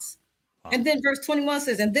nations. And then verse 21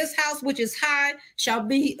 says, and this house which is high shall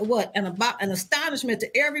be an astonishment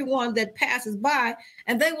to everyone that passes by.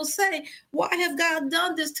 And they will say, why have God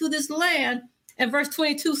done this to this land? And verse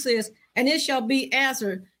 22 says, and it shall be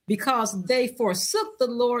answered, because they forsook the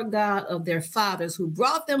Lord God of their fathers, who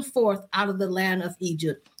brought them forth out of the land of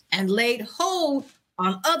Egypt, and laid hold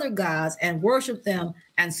on other gods and worshiped them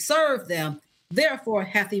and served them. Therefore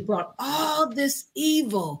hath he brought all this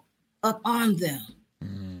evil upon them.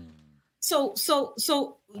 So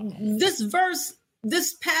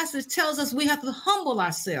this passage tells us we have to humble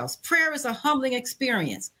ourselves. Prayer is a humbling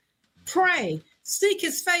experience. Pray, seek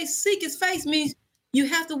his face. Seek his face means you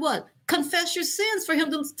have to what? Confess your sins for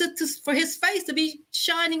him for his face to be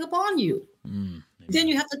shining upon you. Then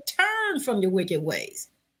you have to turn from your wicked ways.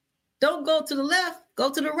 Don't go to the left, go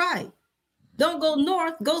to the right. Don't go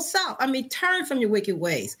north, go south. Turn from your wicked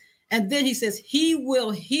ways. And then he says, he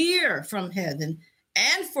will hear from heaven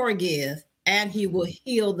and forgive, and he will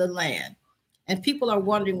heal the land. And people are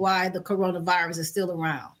wondering why the coronavirus is still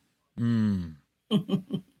around. My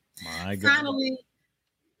God. Finally,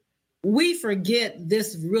 we forget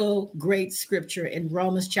this real great scripture in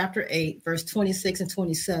Romans chapter 8, verse 26 and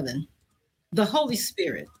 27. The Holy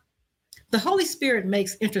Spirit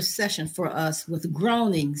makes intercession for us with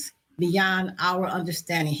groanings beyond our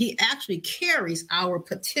understanding. He actually carries our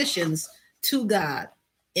petitions to God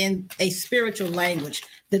in a spiritual language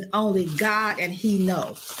that only God and he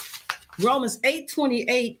know. Romans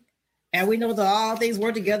 8:28 And we know that all things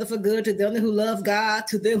work together for good to them who love God,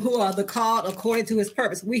 to them who are the called according to his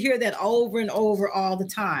purpose. We hear that over and over all the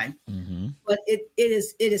time. Mm-hmm. But it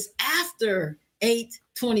is after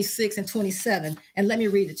 8:26 and 27. And let me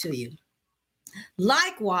read it to you.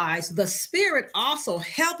 Likewise, the Spirit also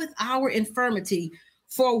helpeth our infirmity,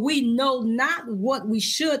 for we know not what we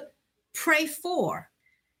should pray for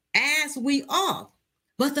as we ought.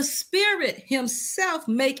 But the Spirit himself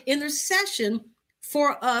make intercession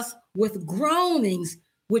for us with groanings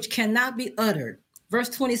which cannot be uttered. Verse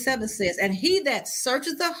 27 says, and he that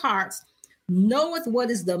searcheth the hearts knoweth what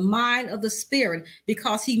is the mind of the Spirit,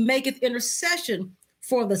 because he maketh intercession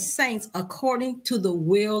for the saints according to the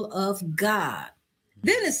will of God.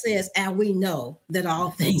 Then it says, and we know that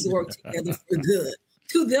all things work together for good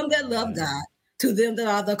to them that love God, to them that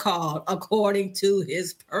are the called according to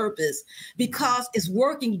his purpose, because it's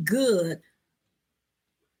working good,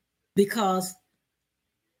 because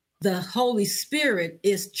the Holy Spirit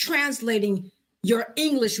is translating your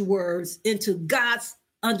English words into God's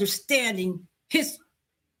understanding, his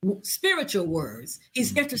spiritual words.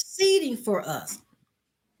 He's interceding for us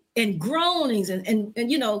in groanings and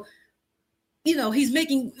he's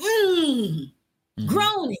making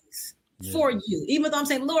groanings for you. Even though I'm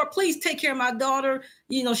saying, Lord, please take care of my daughter.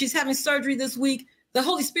 She's having surgery this week. The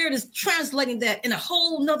Holy Spirit is translating that in a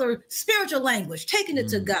whole nother spiritual language, taking it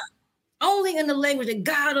to God. Only in the language that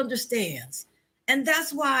God understands. And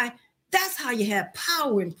that's how you have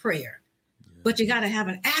power in prayer. But you got to have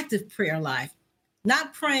an active prayer life,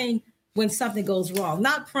 not praying when something goes wrong,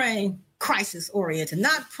 not praying crisis oriented,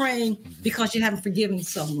 not praying because you haven't forgiven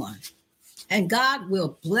someone. And God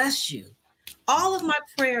will bless you. All of my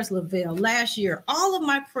prayers, Lavell, last year, all of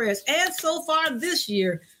my prayers, and so far this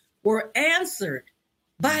year, were answered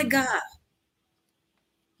by God.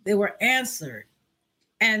 They were answered.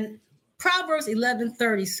 And Proverbs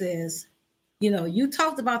 11:30 says, you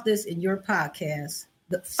talked about this in your podcast,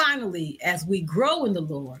 that finally, as we grow in the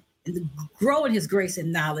Lord and grow in his grace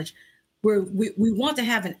and knowledge, we want to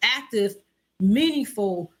have an active,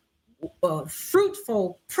 meaningful,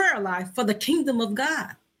 fruitful prayer life for the kingdom of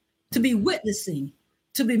God, to be witnessing,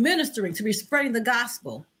 to be ministering, to be spreading the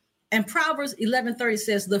gospel. And Proverbs 11:30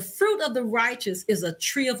 says, the fruit of the righteous is a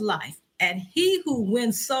tree of life, and he who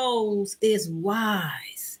wins souls is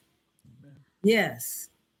wise. Yes.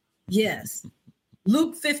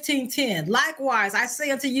 Luke 15:10. Likewise, I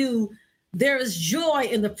say unto you, there is joy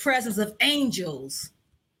in the presence of angels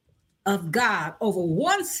of God over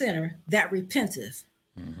one sinner that repenteth.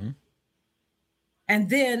 Mm-hmm. And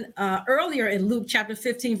then earlier in Luke chapter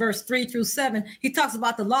 15, verse 3-7, he talks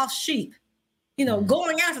about the lost sheep,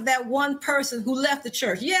 going after that one person who left the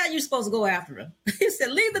church. Yeah, you're supposed to go after him. He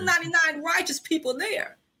said, leave the 99 righteous people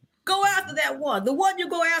there. Go after that one. The one you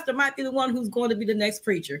go after might be the one who's going to be the next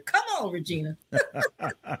preacher. Come on, Regina. But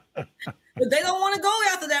they don't want to go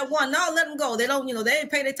after that one. No, let them go. They don't, they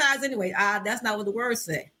didn't pay their tithes anyway. That's not what the word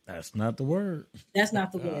say. That's not the word. That's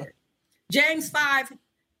not the word. James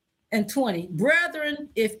 5:20. Brethren,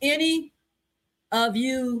 if any of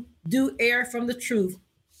you do err from the truth,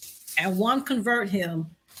 and one convert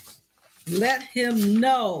him, let him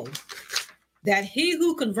know that he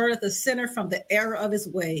who converteth a sinner from the error of his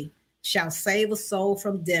way shall save a soul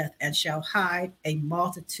from death and shall hide a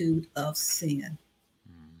multitude of sin.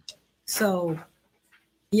 So,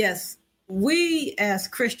 yes, we as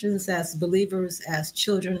Christians, as believers, as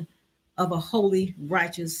children of a holy,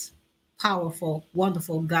 righteous, powerful,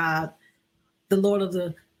 wonderful God, the Lord of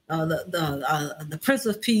the Prince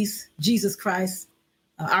of Peace, Jesus Christ,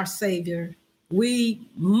 our Savior, we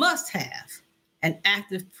must have an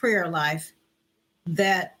active prayer life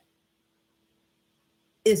that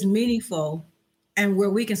is meaningful and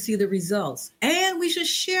where we can see the results. And we should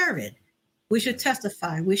share it. We should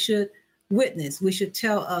testify. We should witness. We should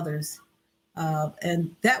tell others.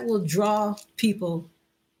 And that will draw people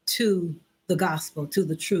to the gospel, to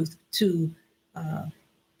the truth, to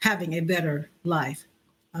having a better life.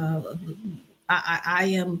 I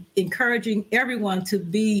am encouraging everyone to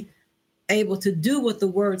be able to do what the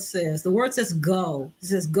word says. The word says go. It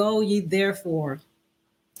says, go ye therefore,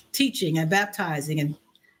 teaching and baptizing and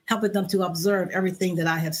helping them to observe everything that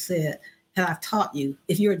I have said, that I've taught you.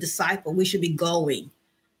 If you're a disciple, we should be going.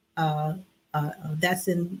 That's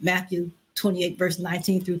in Matthew 28, verse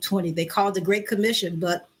 19-20. They call it the Great Commission,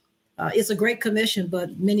 but it's a great commission,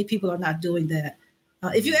 but many people are not doing that.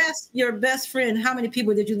 If you ask your best friend, how many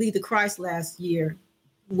people did you lead to Christ last year?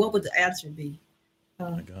 What would the answer be?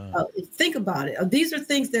 Think about it. These are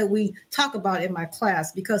things that we talk about in my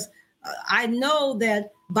class, because I know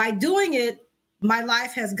that by doing it, my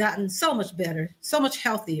life has gotten so much better, so much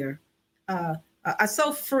healthier,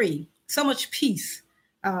 so free, so much peace,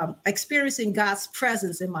 experiencing God's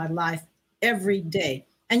presence in my life every day.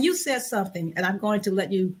 And you said something, and I'm going to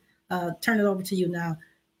let you turn it over to you now,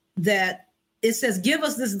 that it says, give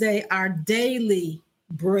us this day our daily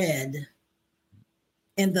bread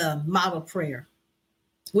in the model prayer,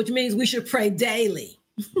 which means we should pray daily.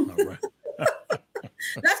 All right.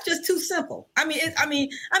 That's just too simple. I mean,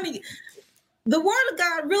 the word of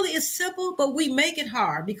God really is simple, but we make it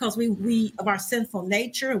hard because we of our sinful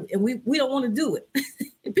nature, and we don't want to do it.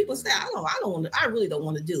 And people say, I really don't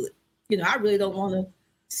want to do it. I really don't want to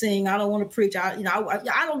sing. I don't want to preach. I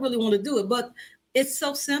don't really want to do it, but it's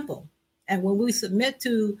so simple. And when we submit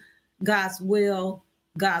to God's will,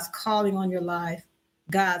 God's calling on your life,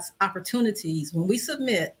 God's opportunities, when we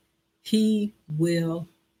submit, he will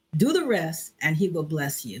do the rest, and he will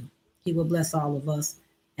bless you. He will bless all of us,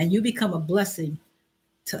 and you become a blessing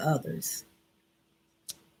to others.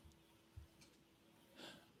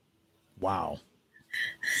 Wow.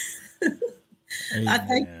 I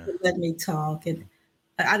thank you for letting me talk, and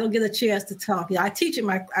I don't get a chance to talk. I teach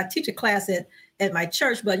a class at my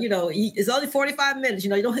church, but it's only 45 minutes.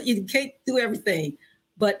 You can't do everything,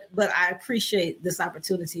 but I appreciate this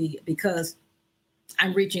opportunity because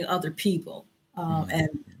I'm reaching other people. And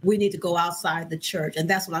we need to go outside the church. And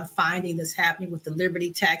that's what I'm finding that's happening with the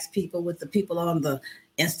Liberty Tax people, with the people on the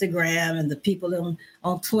Instagram and the people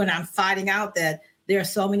on Twitter. I'm finding out that there are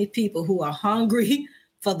so many people who are hungry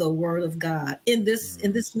for the word of God in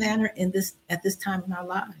this manner, at this time in our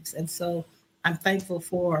lives. And so I'm thankful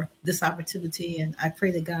for this opportunity. And I pray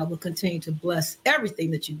that God will continue to bless everything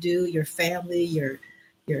that you do, your family, your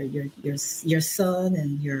son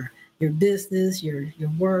and your business, your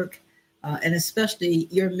work. And especially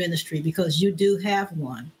your ministry, because you do have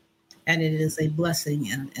one, and it is a blessing.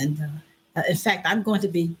 And in fact, I'm going to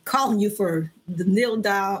be calling you for the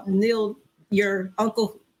Neal, your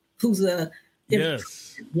uncle, who's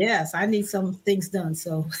yes, I need some things done.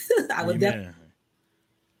 So I would definitely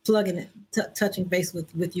plug in, touching base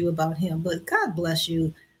with you about him. But God bless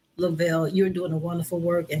you, Lavell. You're doing a wonderful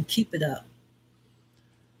work, and keep it up.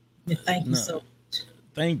 And thank you so much.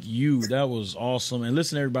 Thank you. That was awesome. And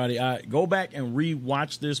listen, everybody, I go back and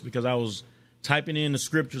re-watch this because I was typing in the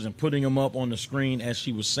scriptures and putting them up on the screen as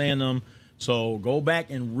she was saying them. So go back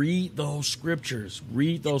and read those scriptures,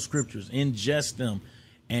 ingest them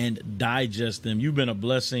and digest them. You've been a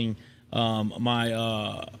blessing. My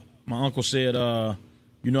uncle said, I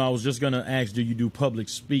was just going to ask, do you do public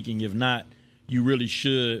speaking? If not, you really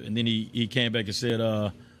should. And then he came back and said,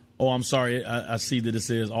 oh, I'm sorry. I see that it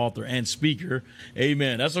says author and speaker.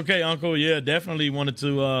 Amen. That's okay, Uncle. Yeah, definitely wanted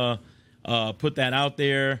to put that out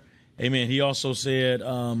there. Amen. He also said,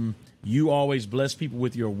 you always bless people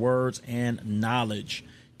with your words and knowledge.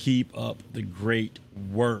 Keep up the great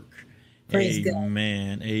work. Praise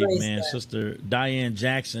Amen. God. Amen. Sister Diane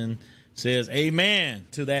Jackson says, amen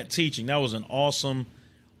to that teaching. That was an awesome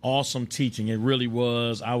teaching. It really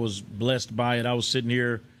was. I was blessed by it. I was sitting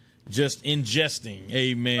here just ingesting.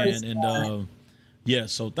 Amen. And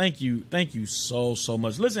so thank you so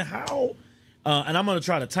much. Listen, how and I'm going to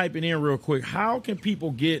try to type it in real quick. How can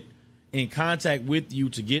people get in contact with you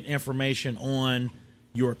to get information on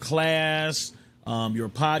your class, your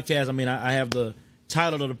podcast? I mean, I have the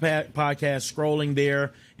title of the podcast scrolling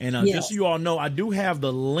there, and just so you all know, I do have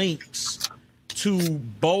the links to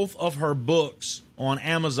both of her books on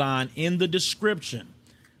Amazon in the description,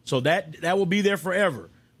 so that will be there forever.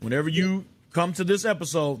 Whenever you come to this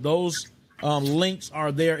episode, those links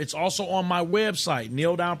are there. It's also on my website,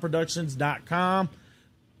 neildownproductions.com.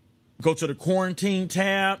 Go to the quarantine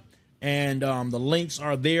tab, and the links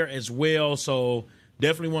are there as well. So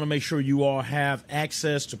definitely want to make sure you all have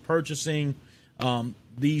access to purchasing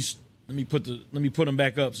these. Let me put them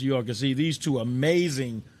back up so you all can see these two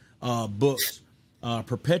amazing books: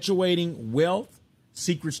 Perpetuating Wealth,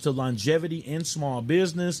 Secrets to Longevity in Small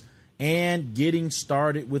Business, and Getting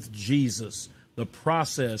Started with Jesus, the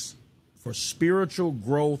process for spiritual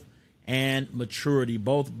growth and maturity,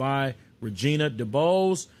 both by Regina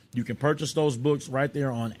DuBose. You can purchase those books right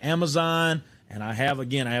there on Amazon. And I have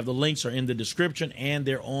the links are in the description, and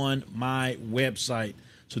they're on my website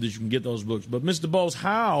so that you can get those books. But Ms. DuBose,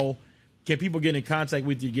 how can people get in contact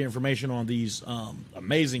with you, get information on these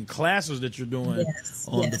amazing classes that you're doing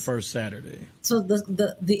on the first Saturday? So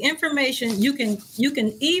the information, you can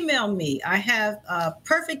email me. I have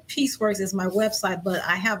Perfect Peaceworks is my website, but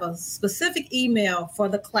I have a specific email for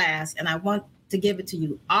the class, and I want to give it to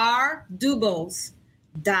you.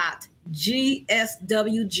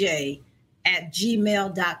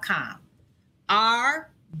 rdubose.gswj@gmail.com.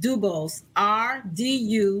 rdubose,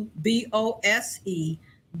 rdubose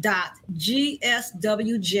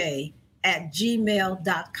 .gswj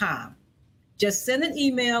gmail.com. Just send an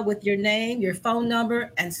email with your name, your phone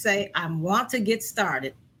number, and say, I want to get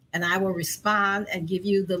started. And I will respond and give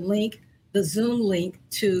you the link, the Zoom link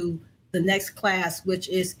to the next class, which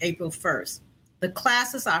is April 1st. The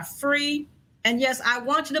classes are free. And yes, I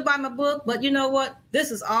want you to buy my book, but you know what?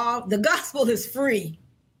 This is all, the gospel is free.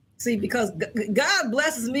 See, because God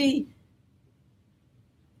blesses me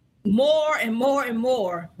more and more and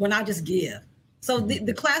more when I just give. So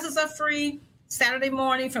the classes are free. Saturday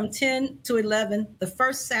morning from 10 to 11, the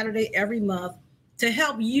first Saturday every month, to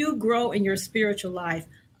help you grow in your spiritual life.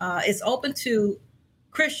 It's open to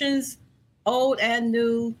Christians, old and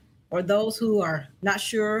new, or those who are not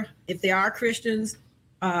sure if they are Christians.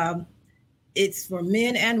 It's for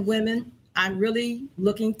men and women. I'm really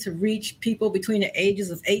looking to reach people between the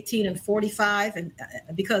ages of 18 and 45, and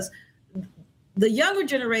because the younger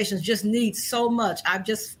generations just need so much. I'm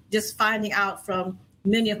just finding out from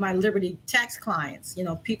many of my Liberty Tax clients,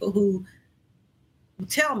 people who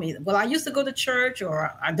tell me, well, I used to go to church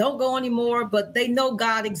or I don't go anymore, but they know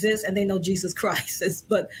God exists and they know Jesus Christ,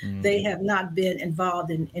 but they have not been involved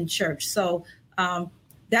in church. So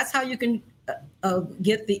that's how you can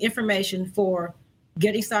get the information for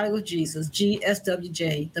Getting Started with Jesus,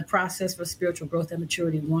 GSWJ, the process for spiritual growth and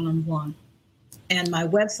maturity one-on-one. And my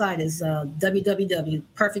website is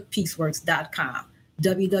www.perfectpeaceworks.com.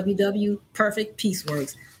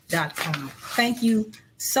 www.perfectpeaceworks.com. Thank you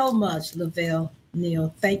so much, Lavell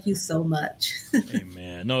Neal. Thank you so much.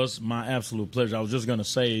 Amen. No, it's my absolute pleasure. I was just going to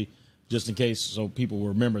say, just in case so people will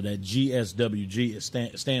remember, that GSWG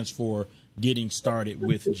stands for Getting Started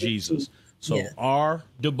with Jesus. So yes.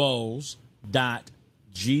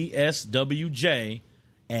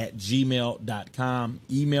 rdubose.gswj@gmail.com.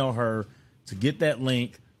 Email her to get that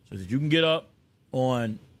link so that you can get up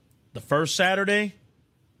on the first Saturday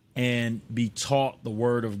and be taught the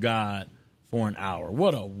word of God for an hour.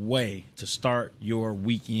 What a way to start your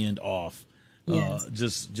weekend off. Yes.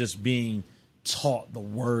 Just being taught the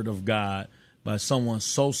word of God by someone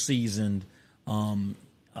so seasoned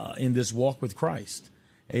in this walk with Christ.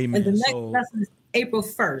 Amen. And the next lesson is April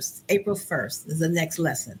 1st. April 1st is the next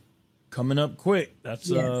lesson. Coming up quick.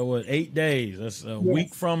 That's 8 days. That's a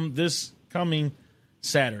week from this coming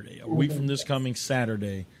Saturday. A week from this coming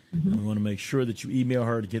Saturday. Mm-hmm. We want to make sure that you email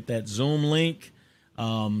her to get that Zoom link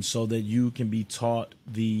so that you can be taught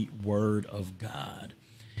the word of God.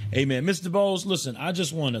 Amen. Mr. Bowles, listen, I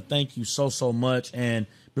just want to thank you so much. And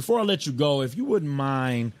before I let you go, if you wouldn't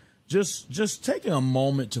mind just taking a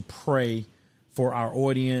moment to pray for our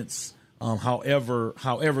audience,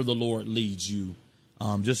 however the Lord leads you.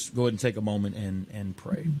 Just go ahead and take a moment and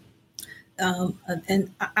pray. And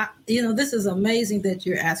I, this is amazing that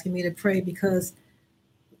you're asking me to pray, because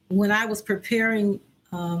when I was preparing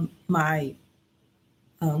my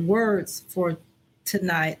words for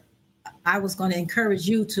tonight, I was going to encourage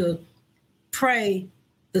you to pray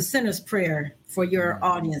the sinner's prayer for your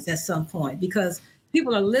audience at some point, because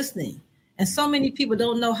people are listening, and so many people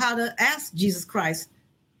don't know how to ask Jesus Christ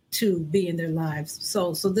to be in their lives.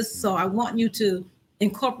 So I want you to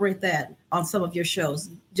incorporate that on some of your shows.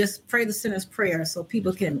 Just pray the sinner's prayer so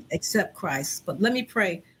people can accept Christ. But let me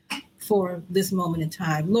pray for this moment in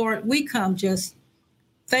time. Lord, we come just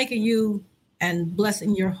thanking you and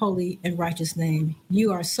blessing your holy and righteous name.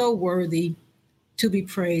 You are so worthy to be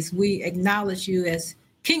praised. We acknowledge you as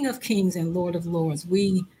King of Kings and Lord of Lords.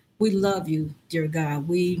 We love you, dear God.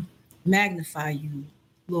 We magnify you,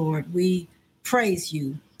 Lord. We praise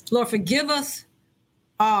you. Lord, forgive us,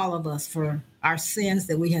 all of us, for our sins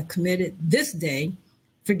that we have committed this day.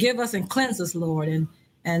 Forgive us and cleanse us, Lord,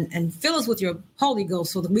 and fill us with your Holy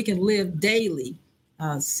Ghost so that we can live daily,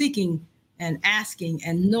 seeking and asking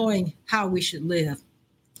and knowing how we should live.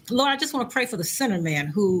 Lord, I just want to pray for the sinner man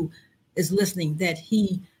who is listening, that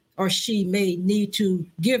he or she may need to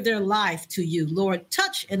give their life to you. Lord,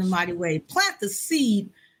 touch in a mighty way. Plant the seed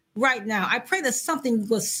right now. I pray that something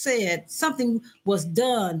was said, something was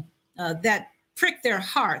done that pricked their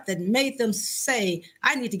heart, that made them say,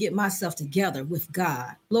 I need to get myself together with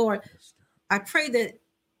God. Lord, I pray that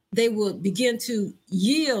they will begin to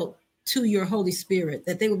yield to your Holy Spirit,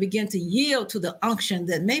 that they will begin to yield to the unction,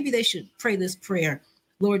 that maybe they should pray this prayer.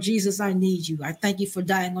 Lord Jesus, I need you. I thank you for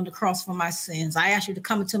dying on the cross for my sins. I ask you to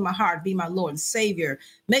come into my heart, be my Lord and Savior.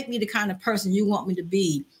 Make me the kind of person you want me to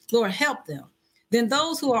be. Lord, help them. Then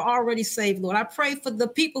those who are already saved, Lord, I pray for the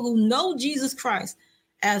people who know Jesus Christ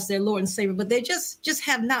as their Lord and Savior, but they just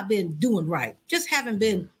have not been doing right, just haven't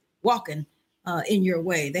been walking in your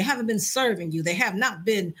way. They haven't been serving you. They have not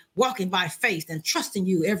been walking by faith and trusting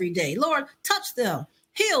you every day. Lord, touch them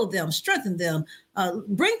Heal them, strengthen them,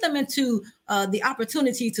 bring them into the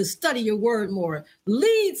opportunity to study your word more.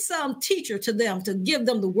 Lead some teacher to them to give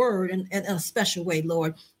them the word in a special way,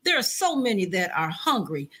 Lord. There are so many that are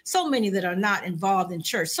hungry, so many that are not involved in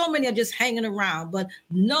church, so many are just hanging around, but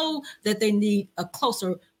know that they need a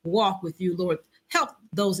closer walk with you, Lord. Help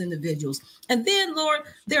those individuals. And then, Lord,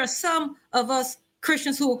 there are some of us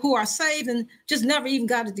Christians who are saved and just never even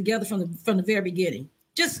got it together from the very beginning.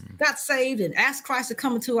 Just got saved and asked Christ to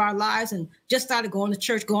come into our lives and just started going to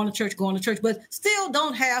church, but still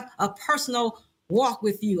don't have a personal walk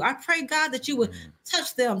with you. I pray, God, that you would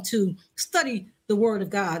touch them to study the word of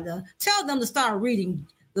God. Tell them to start reading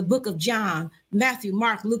the book of John, Matthew,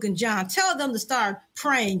 Mark, Luke, and John. Tell them to start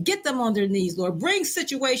praying. Get them on their knees, Lord. Bring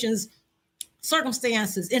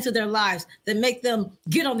circumstances into their lives that make them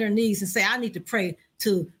get on their knees and say, I need to pray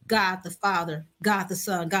to God the Father, God the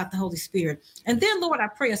Son, God the Holy Spirit. And then, Lord, I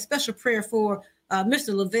pray a special prayer for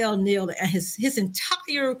Mr. Lavell Neal and his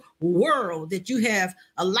entire world that you have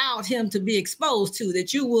allowed him to be exposed to,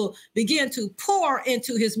 that you will begin to pour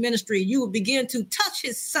into his ministry. You will begin to touch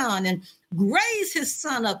his son and raise his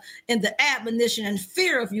son up in the admonition and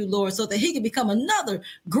fear of you, Lord, so that he can become another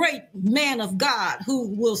great man of God who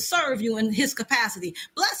will serve you in his capacity.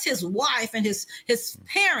 Bless his wife and his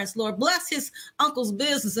parents, Lord. Bless his uncle's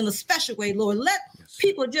business in a special way, Lord. Let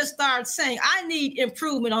people just start saying, I need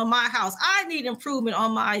improvement on my house. I need improvement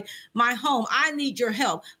on my home. I need your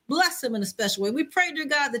help. Bless him in a special way. We pray, dear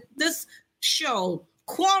God, that this show,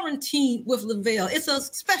 Quarantine with Lavell, it's a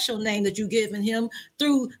special name that you've given him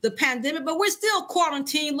through the pandemic, but we're still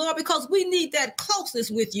quarantined, Lord, because we need that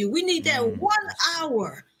closeness with you. We need that 1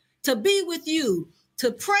 hour to be with you,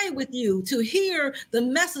 to pray with you, to hear the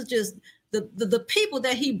messages, the people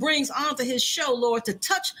that he brings onto his show, Lord, to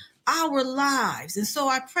touch our lives. And so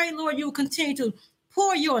I pray, Lord, you will continue to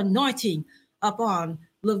pour your anointing upon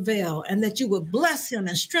Lavell, and that you would bless him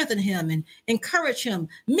and strengthen him and encourage him,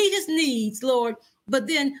 meet his needs, Lord, but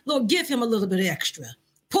then, Lord, give him a little bit extra.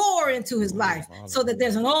 Pour into his life so that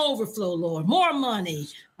there's an overflow, Lord. More money,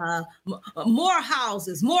 more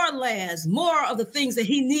houses, more lands, more of the things that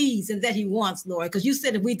he needs and that he wants, Lord. Because you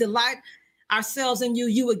said if we delight ourselves in you,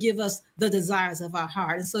 you would give us the desires of our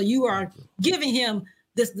heart. And so you are giving him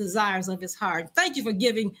this desires of his heart. Thank you for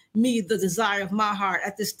giving me the desire of my heart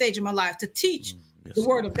at this stage of my life to teach the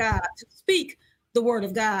word of God, to speak the word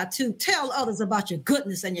of God, to tell others about your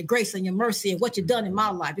goodness and your grace and your mercy and what you've done in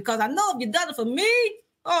my life. Because I know if you've done it for me,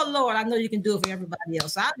 oh Lord, I know you can do it for everybody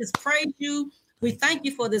else. So I just praise you. We thank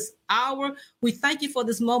you for this hour. We thank you for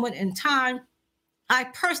this moment in time. I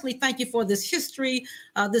personally thank you for this history,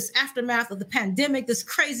 this aftermath of the pandemic, this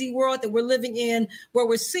crazy world that we're living in, where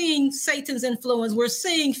we're seeing Satan's influence. We're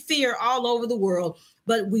seeing fear all over the world.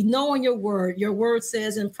 But we know in your word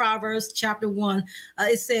says in Proverbs chapter 1,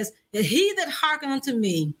 it says that he that hearken unto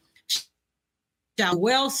me shall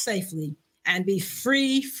dwell safely and be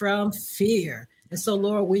free from fear. And so,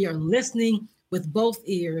 Lord, we are listening with both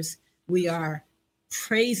ears. We are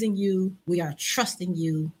praising you. We are trusting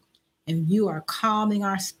you. And you are calming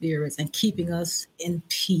our spirits and keeping us in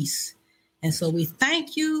peace. And so we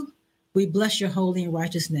thank you. We bless your holy and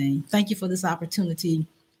righteous name. Thank you for this opportunity.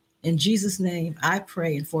 In Jesus' name, I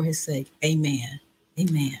pray, and for his sake, amen.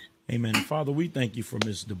 Amen. Amen. Father, we thank you for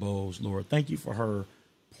Miss DuBose, Lord. Thank you for her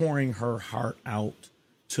pouring her heart out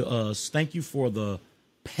to us. Thank you for the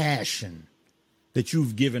passion that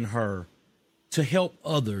you've given her to help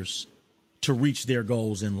others to reach their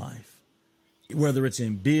goals in life, whether it's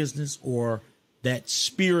in business or that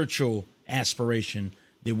spiritual aspiration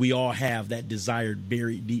that we all have, that desired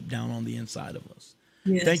buried deep down on the inside of us.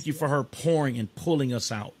 Yes. Thank you for her pouring and pulling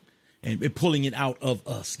us out and pulling it out of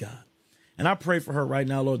us, God. And I pray for her right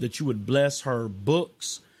now, Lord, that you would bless her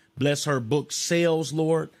books, bless her book sales,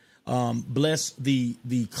 Lord. Bless the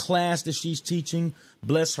class that she's teaching,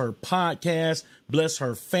 bless her podcast, bless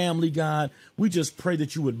her family, God. We just pray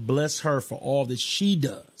that you would bless her for all that she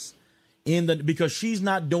does because she's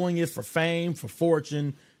not doing it for fame, for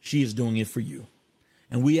fortune. She is doing it for you.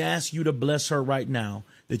 And we ask you to bless her right now,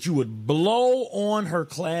 that you would blow on her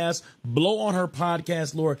class, blow on her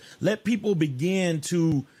podcast, Lord. Let people begin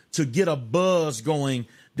to get a buzz going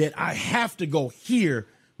that I have to go hear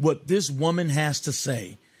what this woman has to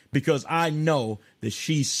say, because I know that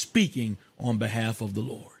she's speaking on behalf of the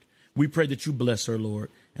Lord. We pray that you bless her, Lord,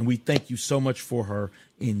 and we thank you so much for her.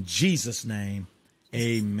 In Jesus' name,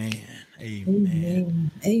 amen. Amen.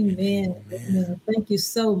 Amen. Amen. Amen. Thank you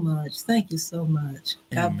so much. Thank you so much.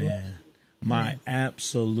 God bless. My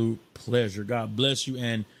absolute pleasure. God bless you.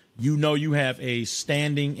 And you know you have a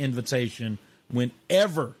standing invitation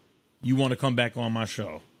whenever you want to come back on my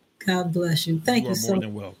show. God bless you. Thank you more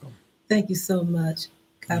than welcome. Thank you so much.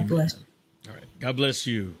 God bless you. All right. God bless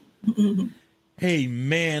you. Hey,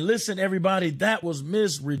 man, listen, everybody, that was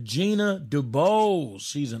Miss Regina DuBose.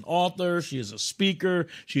 She's an author. She is a speaker.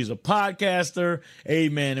 She's a podcaster.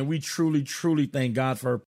 Amen. And we truly, truly thank God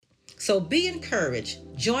for her. So be encouraged.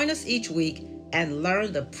 Join us each week and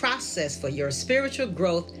learn the process for your spiritual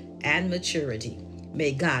growth and maturity.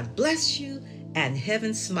 May God bless you and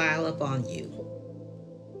heaven smile upon you.